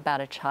 about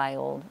a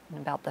child, and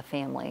about the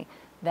family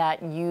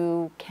that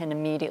you can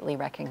immediately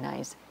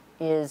recognize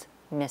is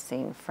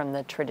missing from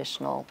the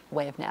traditional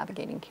way of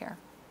navigating care?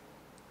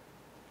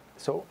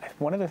 So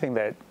one other thing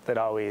that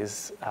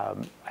always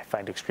I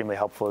find extremely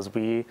helpful is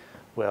we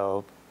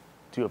will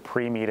do a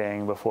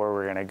pre-meeting before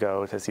we're going to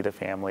go to see the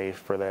family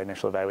for the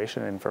initial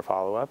evaluation and for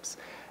follow-ups,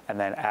 and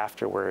then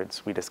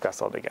afterwards we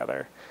discuss all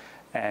together.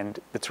 And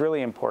it's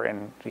really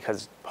important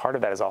because part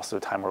of that is also a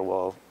time where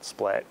we'll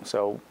split.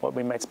 So what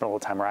we might spend a little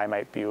time where I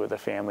might be with a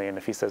family and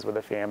Nafisa's with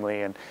a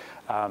family, and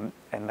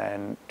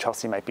then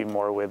Chelsea might be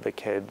more with the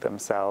kid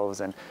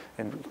themselves and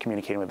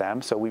communicating with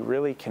them. So we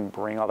really can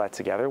bring all that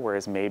together,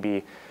 whereas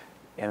maybe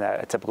in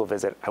a typical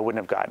visit, I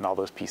wouldn't have gotten all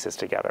those pieces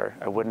together.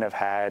 I wouldn't have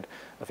had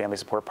a family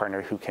support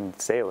partner who can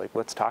say, like,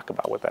 let's talk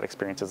about what that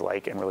experience is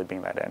like and really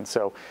bring that in.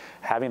 So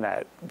having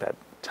that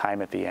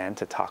time at the end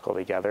to talk all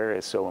together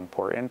is so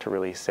important to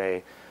really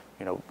say,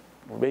 you know,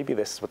 maybe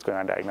this is what's going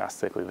on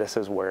diagnostically. This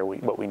is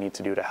what we need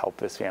to do to help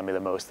this family the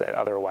most that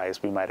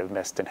otherwise we might have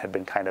missed and had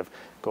been kind of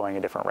going a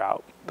different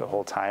route the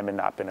whole time and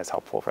not been as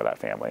helpful for that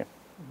family.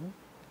 Mm-hmm.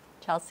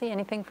 Chelsea,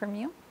 anything from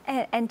you?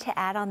 And to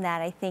add on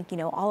that, I think, you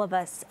know, all of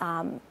us,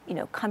 you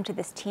know, come to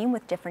this team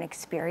with different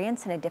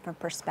experience and a different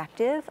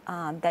perspective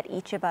that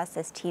each of us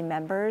as team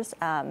members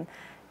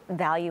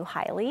value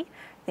highly.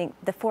 I think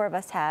the four of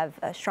us have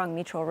a strong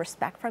mutual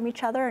respect from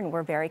each other, and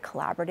we're very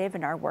collaborative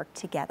in our work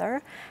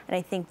together. And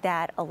I think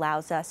that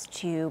allows us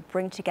to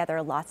bring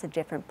together lots of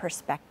different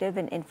perspective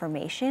and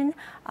information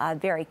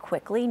very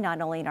quickly,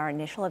 not only in our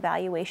initial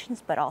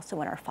evaluations, but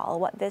also in our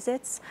follow-up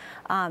visits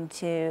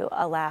to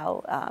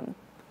allow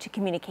to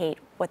communicate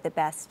what the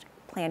best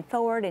plan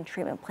forward and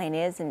treatment plan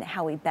is and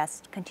how we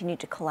best continue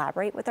to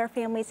collaborate with our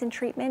families in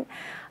treatment,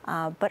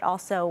 but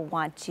also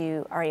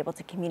are able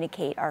to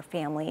communicate our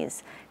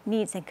families'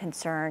 needs and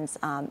concerns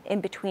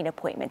in between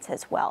appointments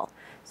as well.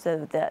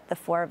 So the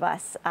four of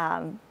us,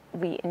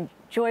 we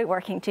enjoy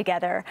working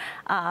together,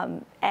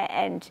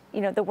 and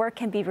you know, the work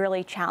can be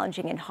really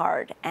challenging and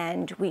hard,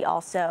 and we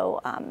also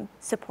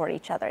support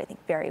each other, I think,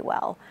 very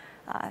well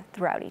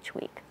throughout each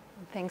week.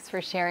 Thanks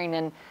for sharing.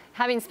 And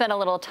having spent a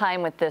little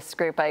time with this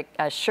group, I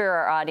assure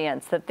our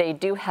audience that they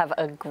do have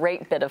a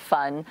great bit of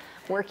fun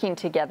working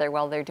together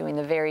while they're doing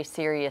the very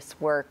serious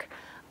work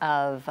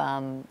of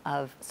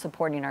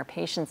supporting our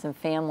patients and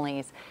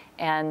families.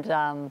 And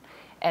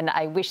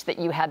I wish that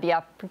you had the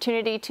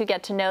opportunity to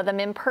get to know them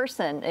in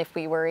person if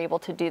we were able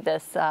to do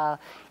this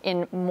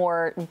in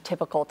more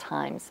typical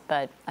times.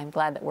 But I'm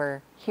glad that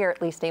we're here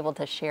at least able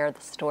to share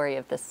the story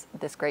of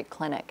this great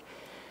clinic.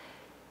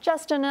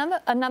 Just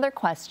another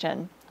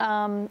question.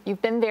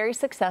 You've been very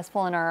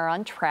successful and are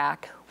on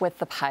track with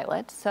the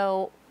pilot.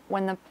 So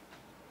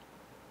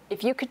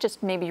if you could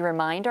just maybe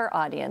remind our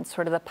audience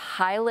sort of the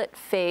pilot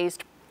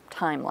phased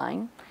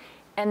timeline,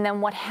 and then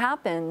what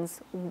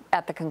happens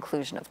at the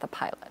conclusion of the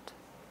pilot.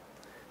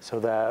 So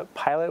the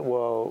pilot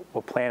will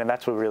plan, and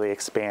that's what we really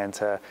expand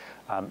to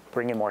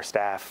bring in more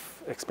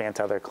staff, expand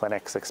to other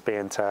clinics,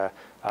 expand to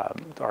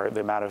the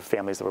amount of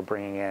families that we're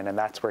bringing in, and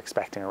that's we're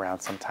expecting around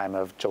sometime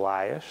of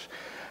July-ish.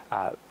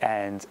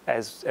 And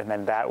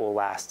then that will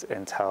last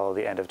until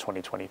the end of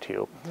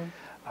 2022.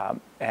 Mm-hmm.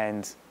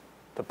 And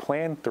the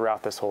plan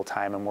throughout this whole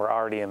time, and we're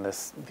already in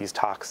these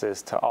talks,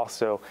 is to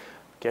also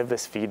give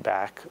this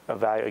feedback,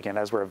 again,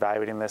 as we're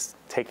evaluating this,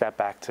 take that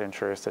back to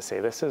insurers to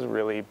say, this is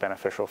really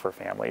beneficial for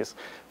families.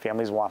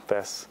 Families want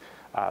this.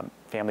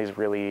 Families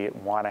really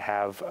want to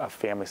have a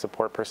family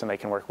support person they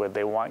can work with.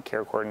 They want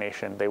care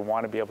coordination. They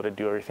want to be able to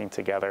do everything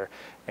together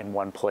in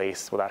one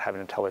place without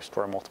having to tell their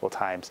story multiple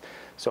times.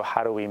 So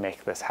how do we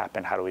make this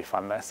happen? How do we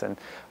fund this? And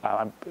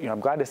I'm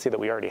glad to see that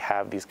we already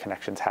have these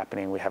connections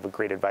happening. We have a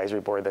great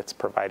advisory board that's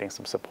providing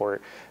some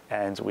support,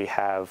 and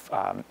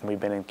we've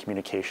been in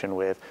communication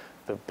with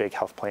the big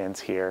health plans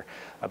here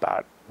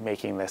about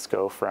making this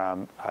go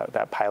from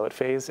that pilot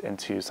phase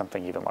into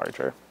something even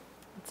larger.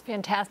 It's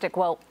fantastic.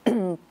 Well,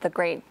 the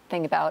great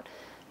thing about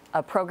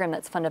a program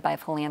that's funded by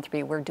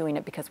philanthropy, we're doing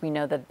it because we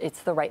know that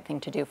it's the right thing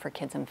to do for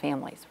kids and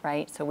families,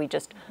 right? So we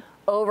just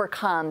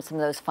overcome some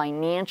of those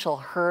financial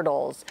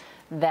hurdles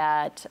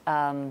that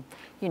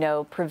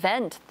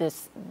prevent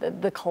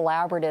the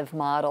collaborative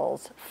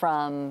models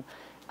from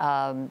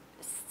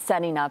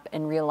setting up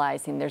and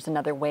realizing there's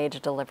another way to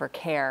deliver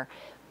care.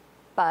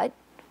 But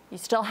you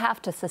still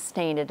have to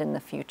sustain it in the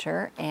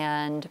future,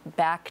 and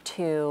back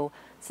to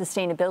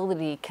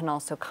sustainability can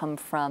also come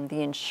from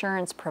the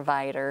insurance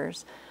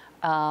providers,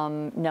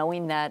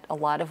 knowing that a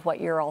lot of what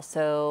you're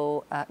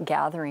also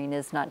gathering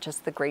is not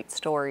just the great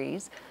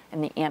stories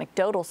and the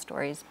anecdotal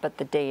stories, but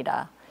the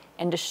data,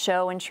 and to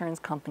show insurance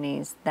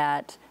companies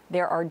that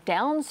there are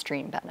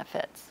downstream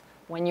benefits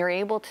when you're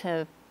able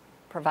to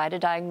provide a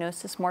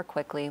diagnosis more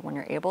quickly, when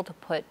you're able to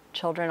put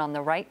children on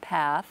the right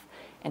path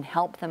and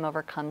help them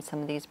overcome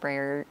some of these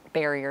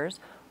barriers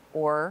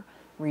or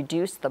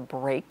reduce the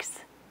breaks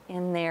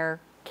in their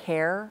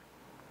care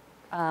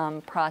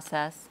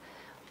process.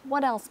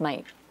 What else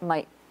might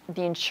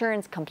the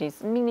insurance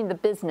companies, meaning the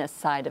business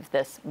side of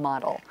this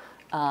model,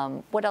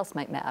 what else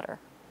might matter?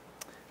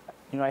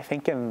 I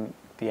think in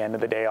the end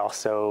of the day,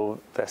 also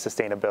the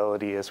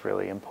sustainability is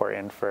really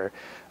important for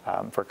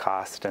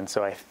cost, and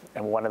so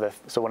one of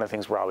the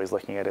things we're always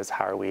looking at is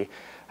how are we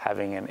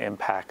having an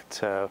impact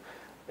to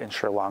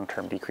ensure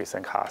long-term decrease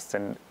in costs.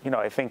 And,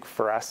 I think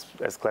for us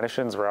as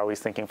clinicians, we're always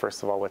thinking,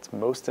 first of all, what's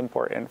most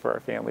important for our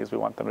families. We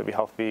want them to be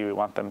healthy, we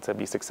want them to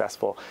be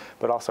successful,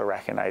 but also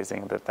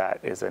recognizing that that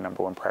is a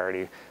number one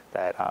priority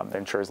that the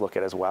insurers look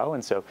at as well.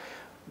 And so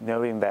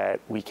knowing that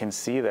we can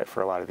see that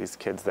for a lot of these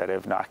kids that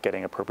are not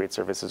getting appropriate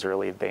services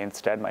early, they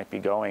instead might be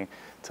going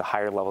to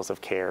higher levels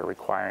of care,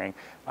 requiring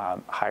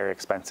higher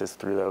expenses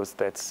through those.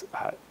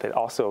 That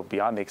also,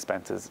 beyond the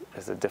expenses,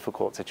 is a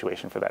difficult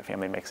situation for that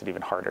family, makes it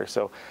even harder.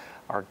 So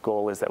our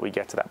goal is that we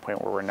get to that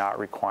point where we're not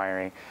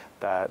requiring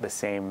the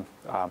same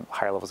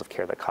higher levels of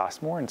care that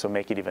cost more, and so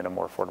make it even a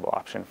more affordable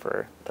option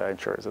for the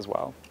insurers as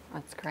well.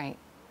 That's great.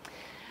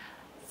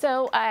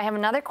 So I have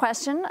another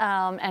question,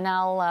 and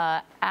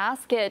I'll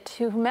ask it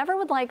to whomever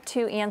would like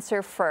to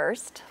answer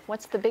first.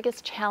 What's the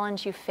biggest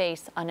challenge you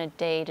face on a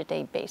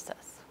day-to-day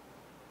basis?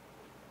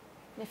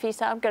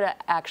 Nafisa, I'm going to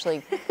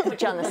actually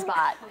put you on the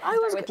spot.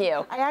 Start with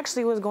you. I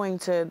actually was going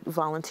to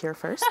volunteer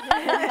first.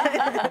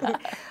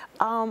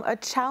 A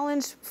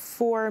challenge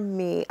for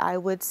me, I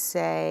would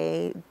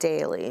say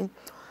daily.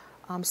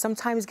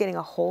 Sometimes getting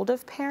a hold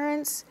of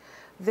parents.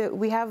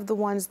 We have the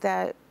ones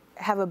that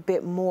have a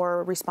bit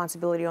more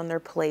responsibility on their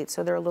plate,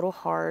 so they're a little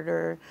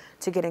harder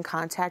to get in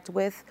contact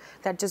with.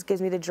 That just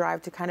gives me the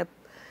drive to kind of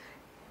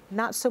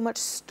not so much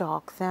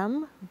stalk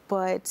them,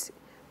 but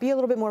be a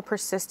little bit more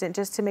persistent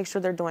just to make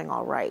sure they're doing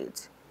all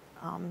right.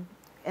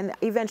 And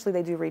eventually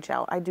they do reach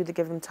out. I do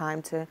give them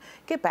time to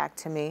get back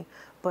to me,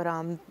 but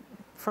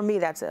for me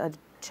that's a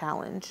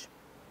challenge.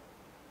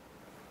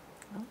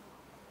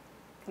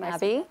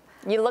 Abby,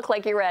 you look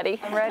like you're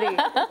ready. I'm ready.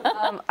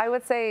 I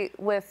would say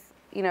with,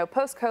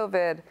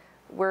 post-COVID,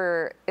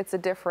 it's a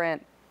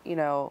different,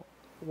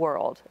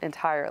 world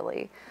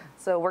entirely.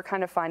 So we're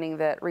kind of finding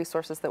that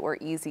resources that were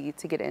easy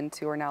to get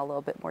into are now a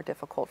little bit more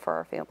difficult for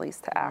our families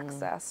to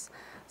access.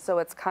 So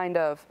it's kind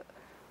of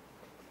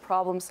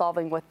problem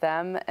solving with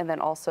them, and then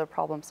also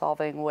problem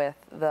solving with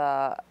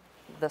the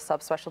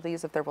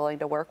subspecialties if they're willing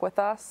to work with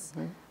us.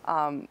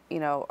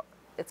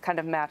 It's kind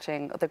of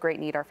matching the great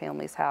need our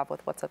families have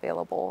with what's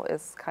available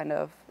is kind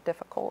of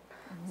difficult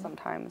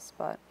sometimes,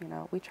 but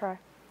we try.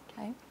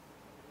 Okay.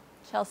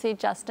 Chelsea,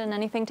 Justin,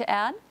 anything to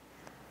add?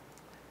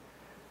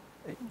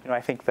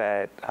 I think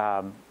that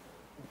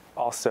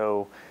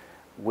also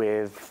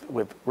with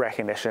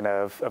recognition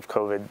of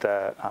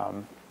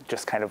COVID,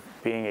 just kind of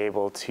being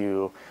able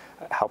to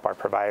help our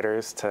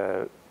providers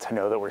to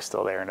know that we're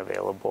still there and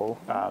available.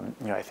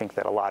 I think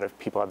that a lot of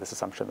people have this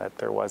assumption that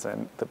the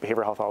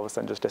behavioral health all of a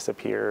sudden just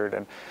disappeared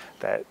and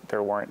that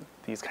there weren't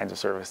these kinds of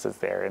services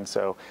there. And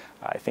so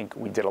I think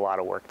we did a lot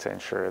of work to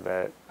ensure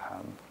that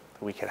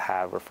we could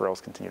have referrals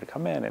continue to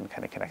come in and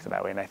kind of connect in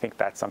that way. And I think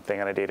that's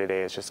something on a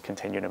day-to-day is just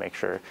continue to make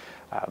sure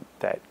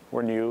that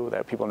we're new,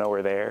 that people know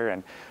we're there,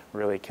 and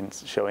really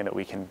showing that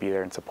we can be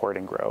there and support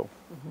and grow.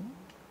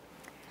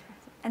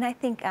 And I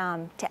think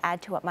to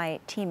add to what my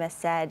team has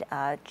said,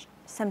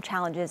 some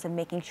challenges of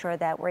making sure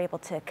that we're able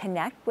to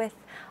connect with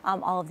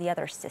all of the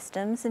other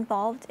systems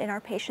involved in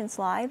our patients'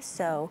 lives.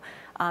 So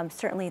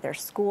certainly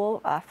there's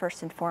school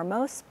first and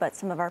foremost, but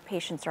some of our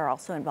patients are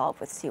also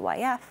involved with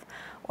CYF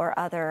or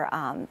other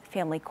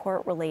family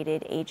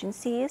court-related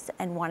agencies,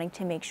 and wanting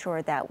to make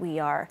sure that we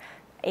are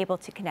able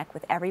to connect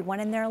with everyone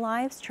in their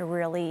lives to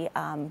really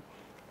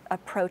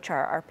approach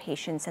our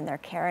patients and their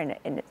care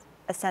in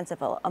a sense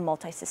of a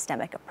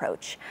multi-systemic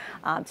approach.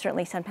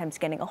 Certainly sometimes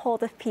getting a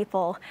hold of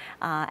people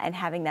and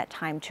having that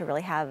time to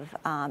really have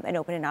an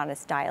open and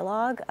honest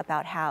dialogue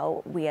about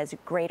how we as a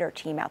greater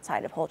team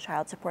outside of whole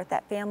child support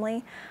that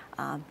family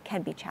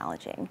can be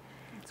challenging.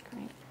 That's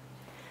great.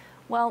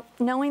 Well,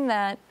 knowing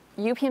that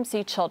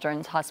UPMC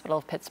Children's Hospital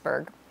of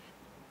Pittsburgh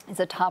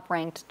is a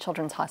top-ranked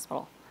children's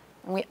hospital,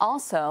 and we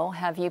also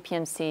have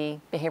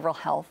UPMC Behavioral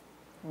Health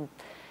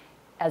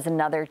as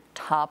another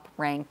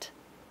top-ranked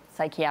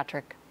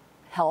psychiatric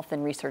health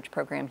and research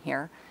program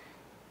here.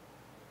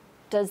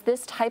 Does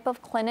this type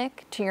of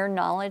clinic, to your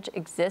knowledge,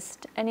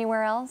 exist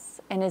anywhere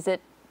else? And is it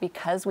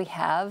because we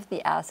have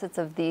the assets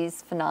of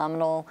these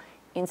phenomenal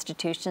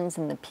institutions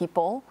and the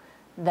people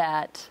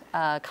that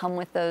come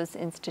with those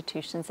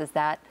institutions? Is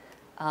that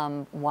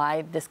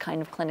why this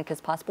kind of clinic is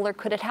possible, or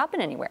could it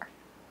happen anywhere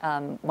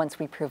once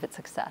we prove its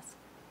success?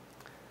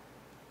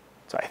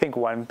 So I think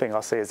one thing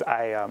I'll say is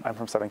I'm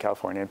from Southern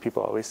California, and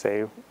people always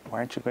say, why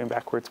aren't you going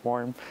back where it's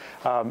warm?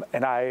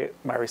 And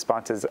my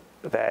response is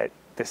that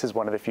this is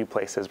one of the few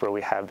places where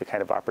we have the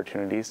kind of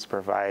opportunities to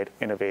provide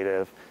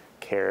innovative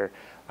care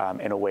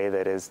in a way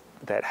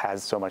that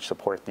has so much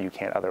support that you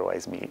can't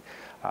otherwise meet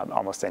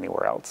almost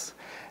anywhere else.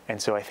 And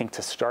so I think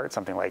to start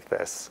something like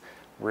this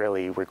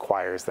really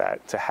requires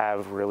that, to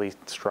have really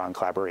strong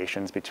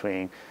collaborations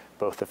between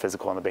both the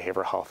physical and the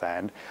behavioral health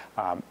end,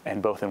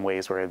 and both in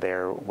ways where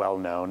they're well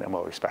known and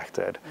well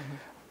respected.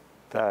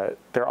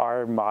 There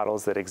are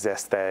models that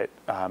exist that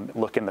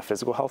look in the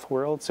physical health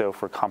world. So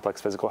for complex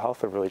physical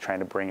health, they're really trying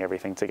to bring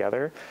everything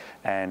together.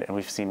 And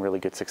we've seen really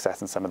good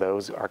success in some of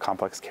those. Our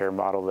complex care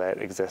model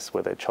that exists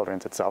with the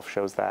Children's itself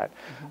shows that.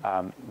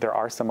 There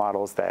are some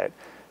models that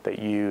that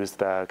use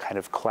the kind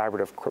of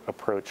collaborative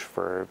approach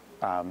for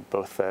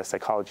both the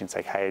psychology and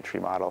psychiatry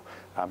model,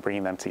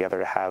 bringing them together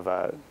to have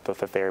both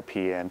the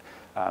therapy and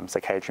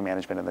psychiatry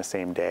management in the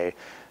same day.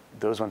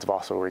 Those ones have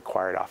also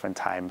required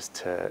oftentimes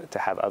to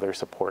have other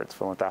supports,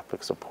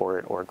 philanthropic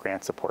support or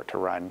grant support to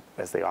run,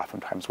 as they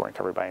oftentimes weren't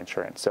covered by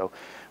insurance. So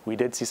we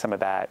did see some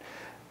of that.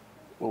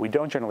 What we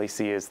don't generally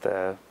see is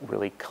the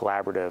really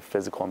collaborative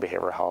physical and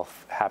behavioral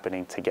health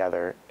happening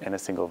together in a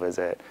single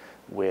visit,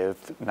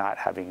 with not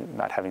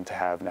having to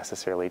have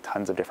necessarily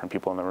tons of different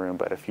people in the room,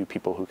 but a few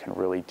people who can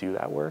really do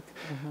that work.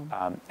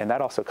 And that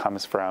also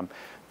comes from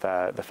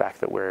the fact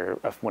that we're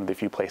one of the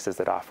few places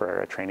that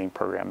offer a training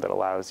program that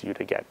allows you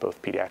to get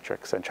both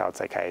pediatrics and child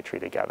psychiatry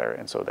together.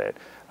 And so that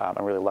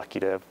I'm really lucky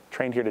to have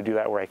trained here to do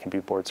that, where I can be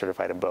board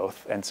certified in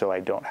both. And so I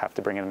don't have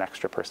to bring in an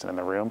extra person in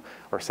the room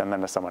or send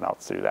them to someone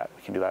else to do that.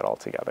 We can do that all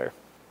together.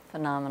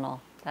 Phenomenal.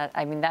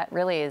 That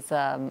really is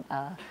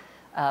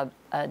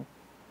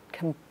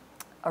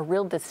a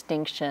real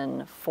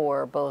distinction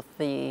for both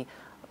the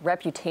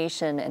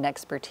reputation and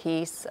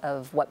expertise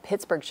of what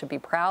Pittsburgh should be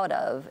proud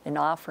of in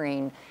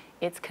offering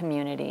its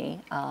community,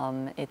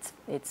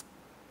 its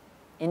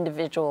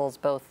individuals,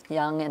 both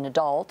young and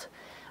adult,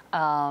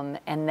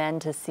 and then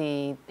to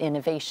see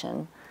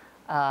innovation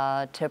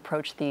to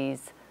approach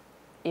these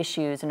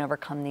issues and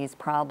overcome these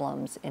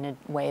problems in a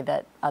way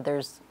that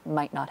others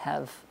might not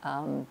have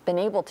been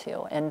able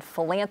to. And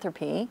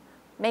philanthropy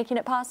making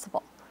it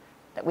possible.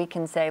 That we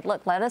can say,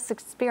 look, let us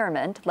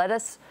experiment, let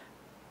us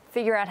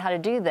figure out how to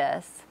do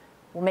this,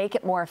 we'll make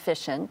it more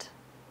efficient,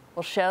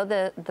 we'll show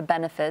the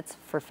benefits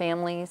for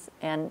families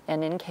and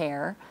in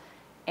care,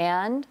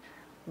 and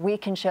we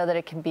can show that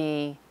it can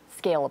be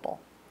scalable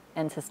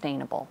and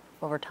sustainable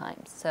over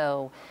time.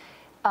 So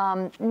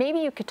maybe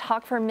you could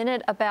talk for a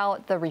minute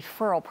about the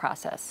referral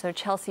process. So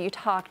Chelsea, you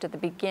talked at the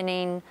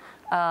beginning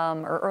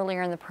or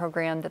earlier in the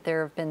program that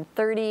there have been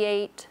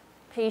 38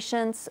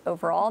 patients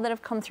overall that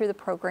have come through the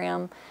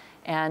program.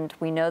 And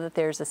we know that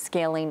there's a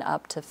scaling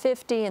up to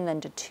 50 and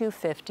then to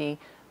 250.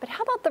 But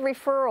how about the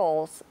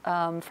referrals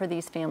for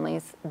these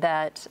families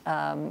that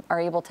are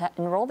able to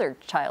enroll their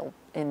child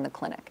in the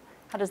clinic?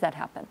 How does that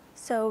happen?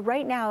 So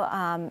right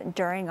now,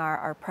 during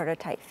our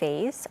prototype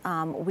phase,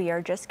 we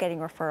are just getting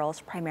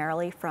referrals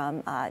primarily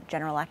from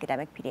general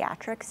academic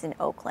pediatrics in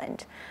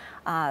Oakland.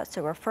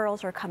 So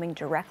referrals are coming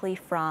directly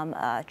from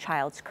a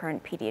child's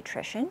current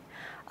pediatrician.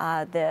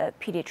 The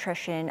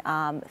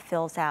pediatrician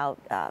fills out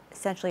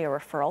essentially a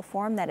referral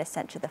form that is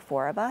sent to the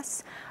four of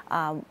us,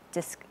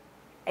 just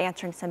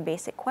answering some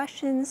basic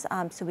questions,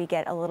 so we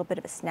get a little bit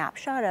of a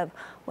snapshot of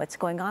what's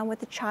going on with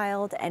the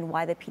child and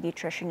why the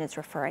pediatrician is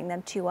referring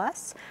them to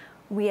us.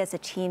 We as a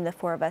team, the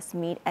four of us,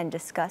 meet and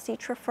discuss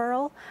each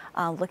referral,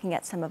 looking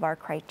at some of our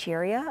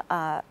criteria,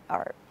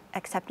 our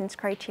acceptance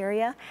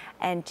criteria,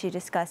 and to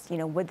discuss,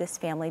 would this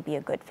family be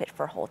a good fit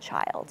for whole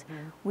child?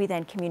 We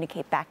then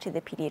communicate back to the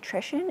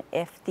pediatrician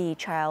if the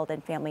child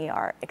and family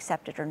are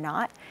accepted or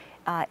not.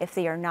 If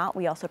they are not,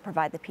 we also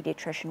provide the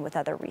pediatrician with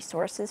other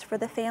resources for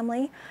the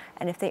family.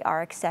 And if they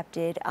are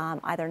accepted,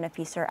 either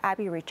Nafisa or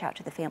Abby reach out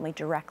to the family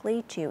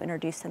directly to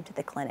introduce them to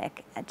the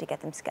clinic and to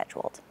get them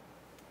scheduled.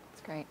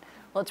 That's great.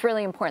 Well, it's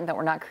really important that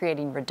we're not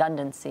creating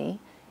redundancy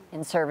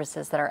in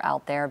services that are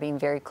out there, being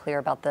very clear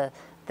about the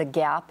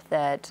gap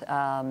that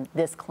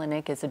this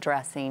clinic is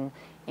addressing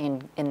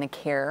in the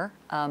care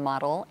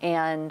model,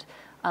 and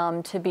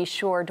to be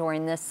sure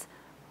during this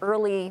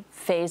early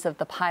phase of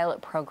the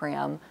pilot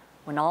program,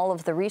 when all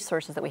of the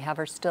resources that we have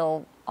are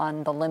still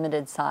on the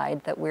limited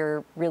side, that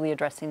we're really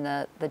addressing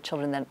the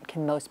children that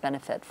can most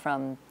benefit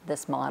from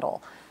this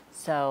model.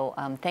 So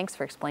thanks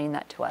for explaining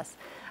that to us.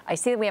 I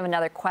see that we have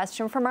another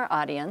question from our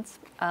audience.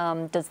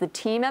 Does the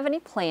team have any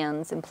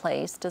plans in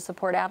place to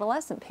support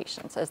adolescent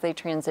patients as they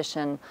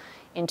transition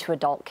into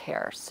adult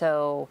care?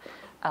 So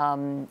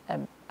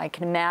I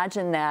can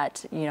imagine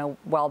that,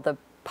 while the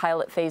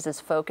pilot phase is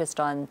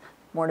focused on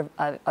more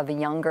of a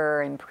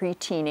younger and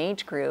preteen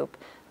age group,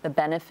 the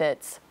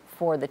benefits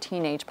for the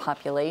teenage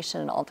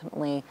population and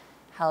ultimately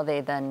how they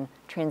then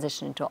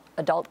transition into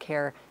adult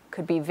care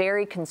could be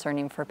very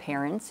concerning for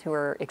parents who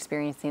are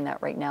experiencing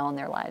that right now in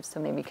their lives.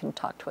 So maybe you can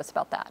talk to us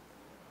about that.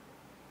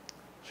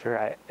 Sure.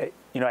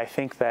 I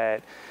think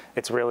that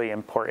it's really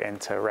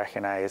important to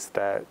recognize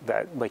that,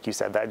 like you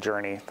said, that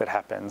journey that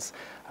happens.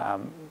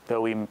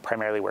 Though we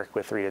primarily work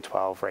with 3 to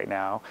 12 right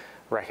now,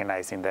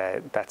 recognizing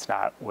that that's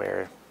not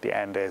where the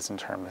end is in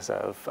terms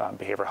of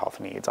behavioral health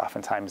needs.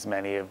 Oftentimes,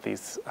 many of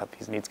these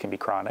needs can be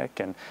chronic,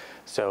 and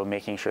so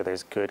making sure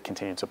there's good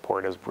continued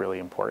support is really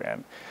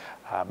important.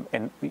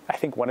 And I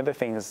think one of the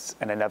things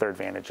and another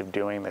advantage of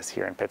doing this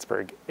here in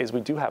Pittsburgh is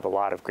we do have a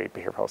lot of great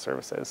behavioral health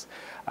services.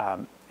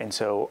 And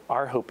so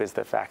our hope is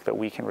the fact that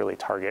we can really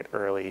target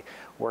early,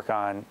 work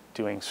on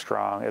doing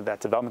strong, that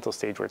developmental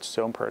stage where it's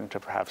so important to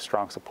have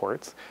strong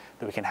supports,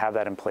 that we can have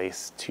that in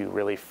place to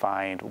really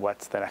find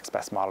what's the next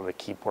best model to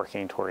keep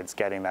working towards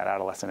getting that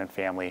adolescent and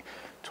family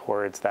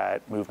towards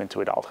that movement to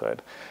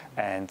adulthood,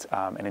 and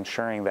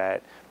ensuring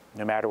that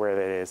no matter where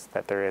it is,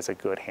 that there is a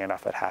good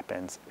handoff that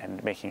happens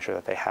and making sure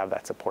that they have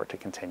that support to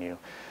continue.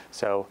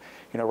 So,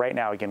 right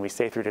now, again, we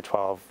stay through to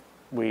 12.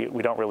 We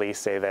don't really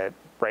say that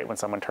right when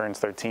someone turns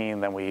 13,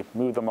 then we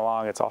move them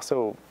along. It's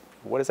also,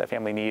 what does that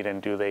family need,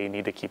 and do they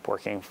need to keep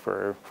working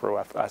for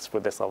us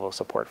with this level of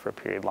support for a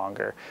period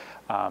longer?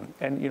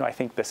 And I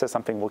think this is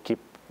something we'll keep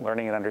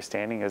learning and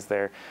understanding. Is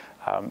there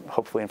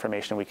hopefully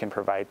information we can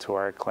provide to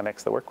our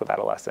clinics that work with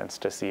adolescents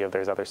to see if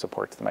there's other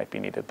supports that might be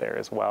needed there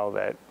as well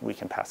that we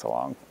can pass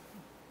along.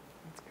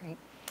 That's great.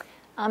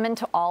 And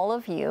to all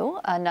of you,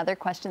 another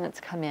question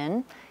that's come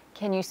in: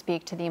 can you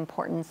speak to the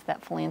importance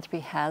that philanthropy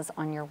has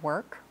on your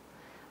work?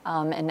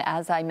 And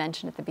as I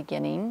mentioned at the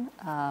beginning,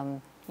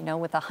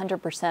 with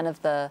 100%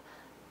 of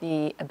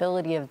the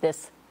ability of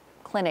this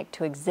clinic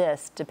to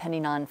exist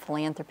depending on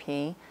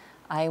philanthropy,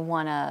 I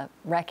want to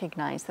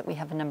recognize that we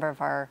have a number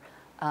of our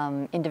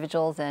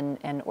individuals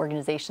and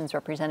organizations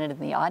represented in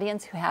the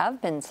audience who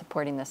have been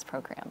supporting this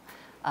program.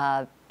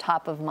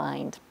 Top of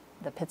mind,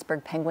 the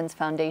Pittsburgh Penguins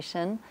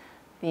Foundation,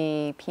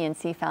 the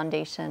PNC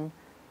Foundation,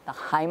 the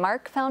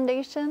Highmark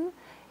Foundation,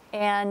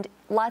 and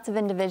lots of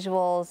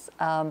individuals,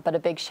 but a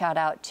big shout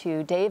out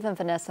to Dave and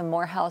Vanessa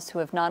Morehouse, who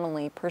have not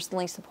only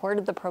personally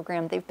supported the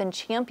program, they've been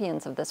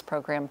champions of this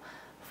program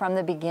from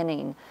the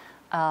beginning.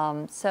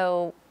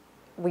 So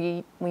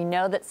we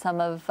know that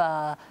some of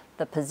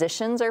the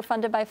positions are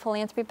funded by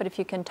philanthropy, but if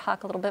you can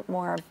talk a little bit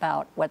more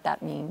about what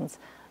that means,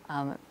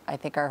 I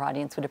think our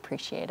audience would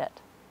appreciate it.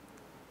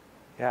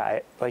 Yeah,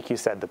 like you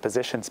said, the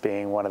positions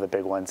being one of the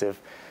big ones.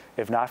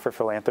 If not for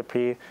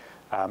philanthropy,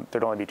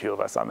 there'd only be two of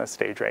us on this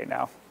stage right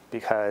now,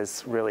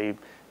 because really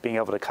being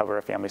able to cover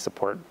a family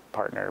support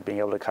partner, being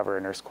able to cover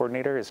a nurse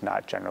coordinator is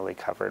not generally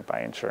covered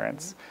by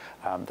insurance.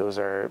 Those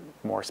are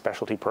more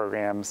specialty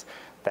programs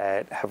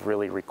that have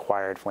really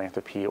required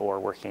philanthropy or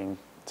working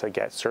to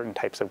get certain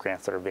types of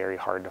grants that are very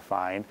hard to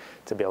find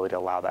to be able to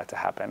allow that to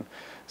happen.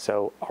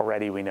 So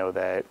already we know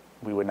that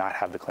we would not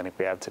have the clinic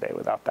we have today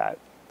without that.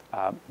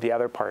 The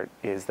other part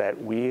is that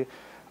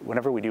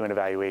whenever we do an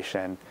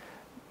evaluation,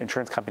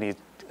 insurance companies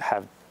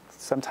have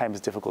sometimes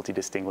difficulty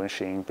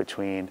distinguishing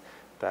between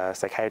the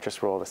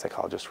psychiatrist role, the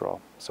psychologist role.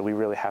 So we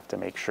really have to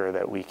make sure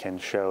that we can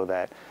show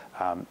that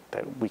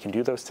that we can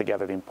do those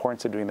together, the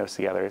importance of doing those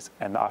together,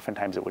 and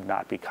oftentimes it would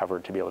not be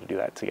covered to be able to do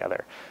that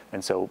together.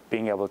 And so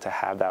being able to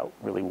have that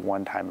really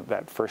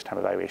that first time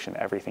evaluation,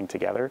 everything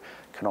together,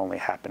 can only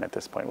happen at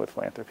this point with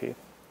philanthropy.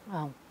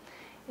 Wow.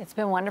 It's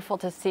been wonderful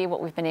to see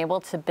what we've been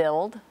able to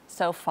build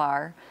so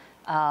far,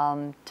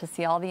 to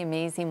see all the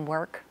amazing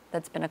work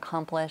that's been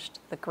accomplished,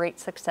 the great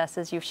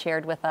successes you've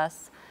shared with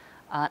us,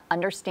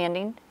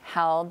 understanding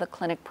how the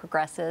clinic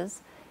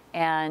progresses,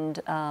 and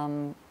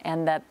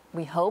that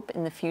we hope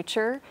in the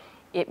future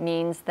it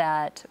means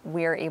that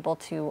we're able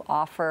to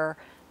offer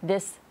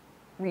this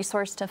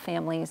resource to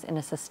families in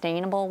a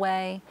sustainable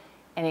way,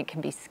 and it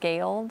can be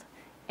scaled,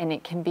 and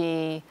it can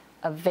be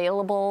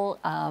available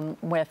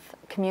with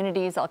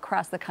communities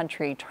across the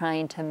country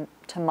trying to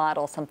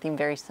model something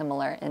very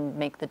similar and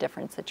make the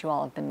difference that you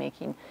all have been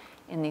making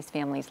in these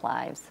families'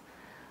 lives.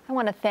 I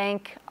want to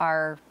thank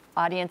our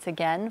audience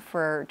again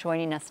for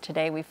joining us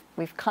today.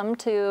 We've come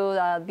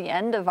to the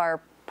end of our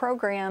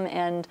program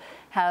and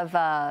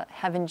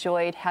have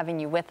enjoyed having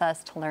you with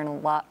us to learn a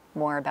lot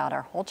more about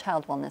our Whole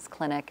Child Wellness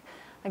Clinic.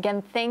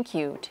 Again, thank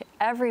you to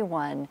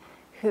everyone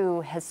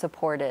who has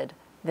supported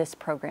this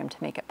program to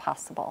make it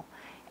possible.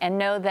 And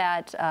know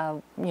that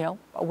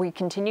we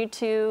continue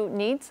to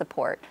need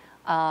support.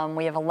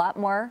 We have a lot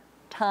more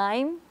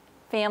time,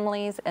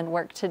 families, and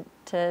work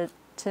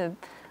to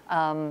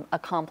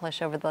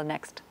accomplish over the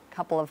next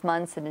couple of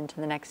months and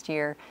into the next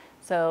year.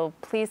 So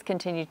please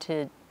continue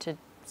to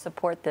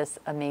support this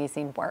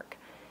amazing work.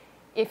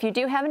 If you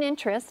do have an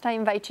interest, I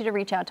invite you to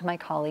reach out to my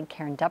colleague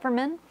Karen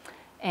Deverman,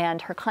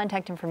 and her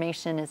contact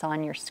information is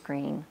on your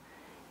screen.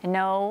 And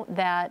know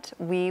that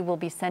we will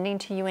be sending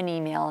to you an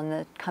email in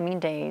the coming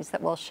days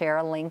that will share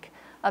a link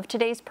of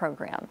today's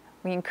program.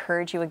 We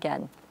encourage you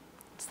again,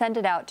 send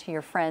it out to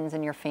your friends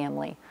and your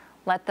family.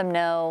 Let them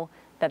know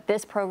that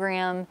this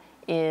program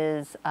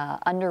is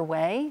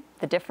underway,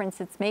 the difference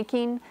it's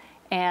making,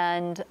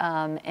 and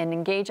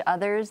engage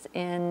others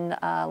in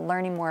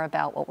learning more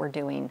about what we're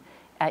doing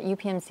at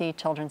UPMC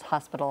Children's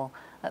Hospital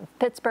of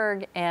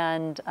Pittsburgh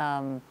and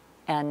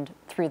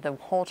through the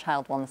Whole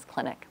Child Wellness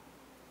Clinic.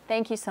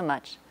 Thank you so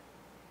much.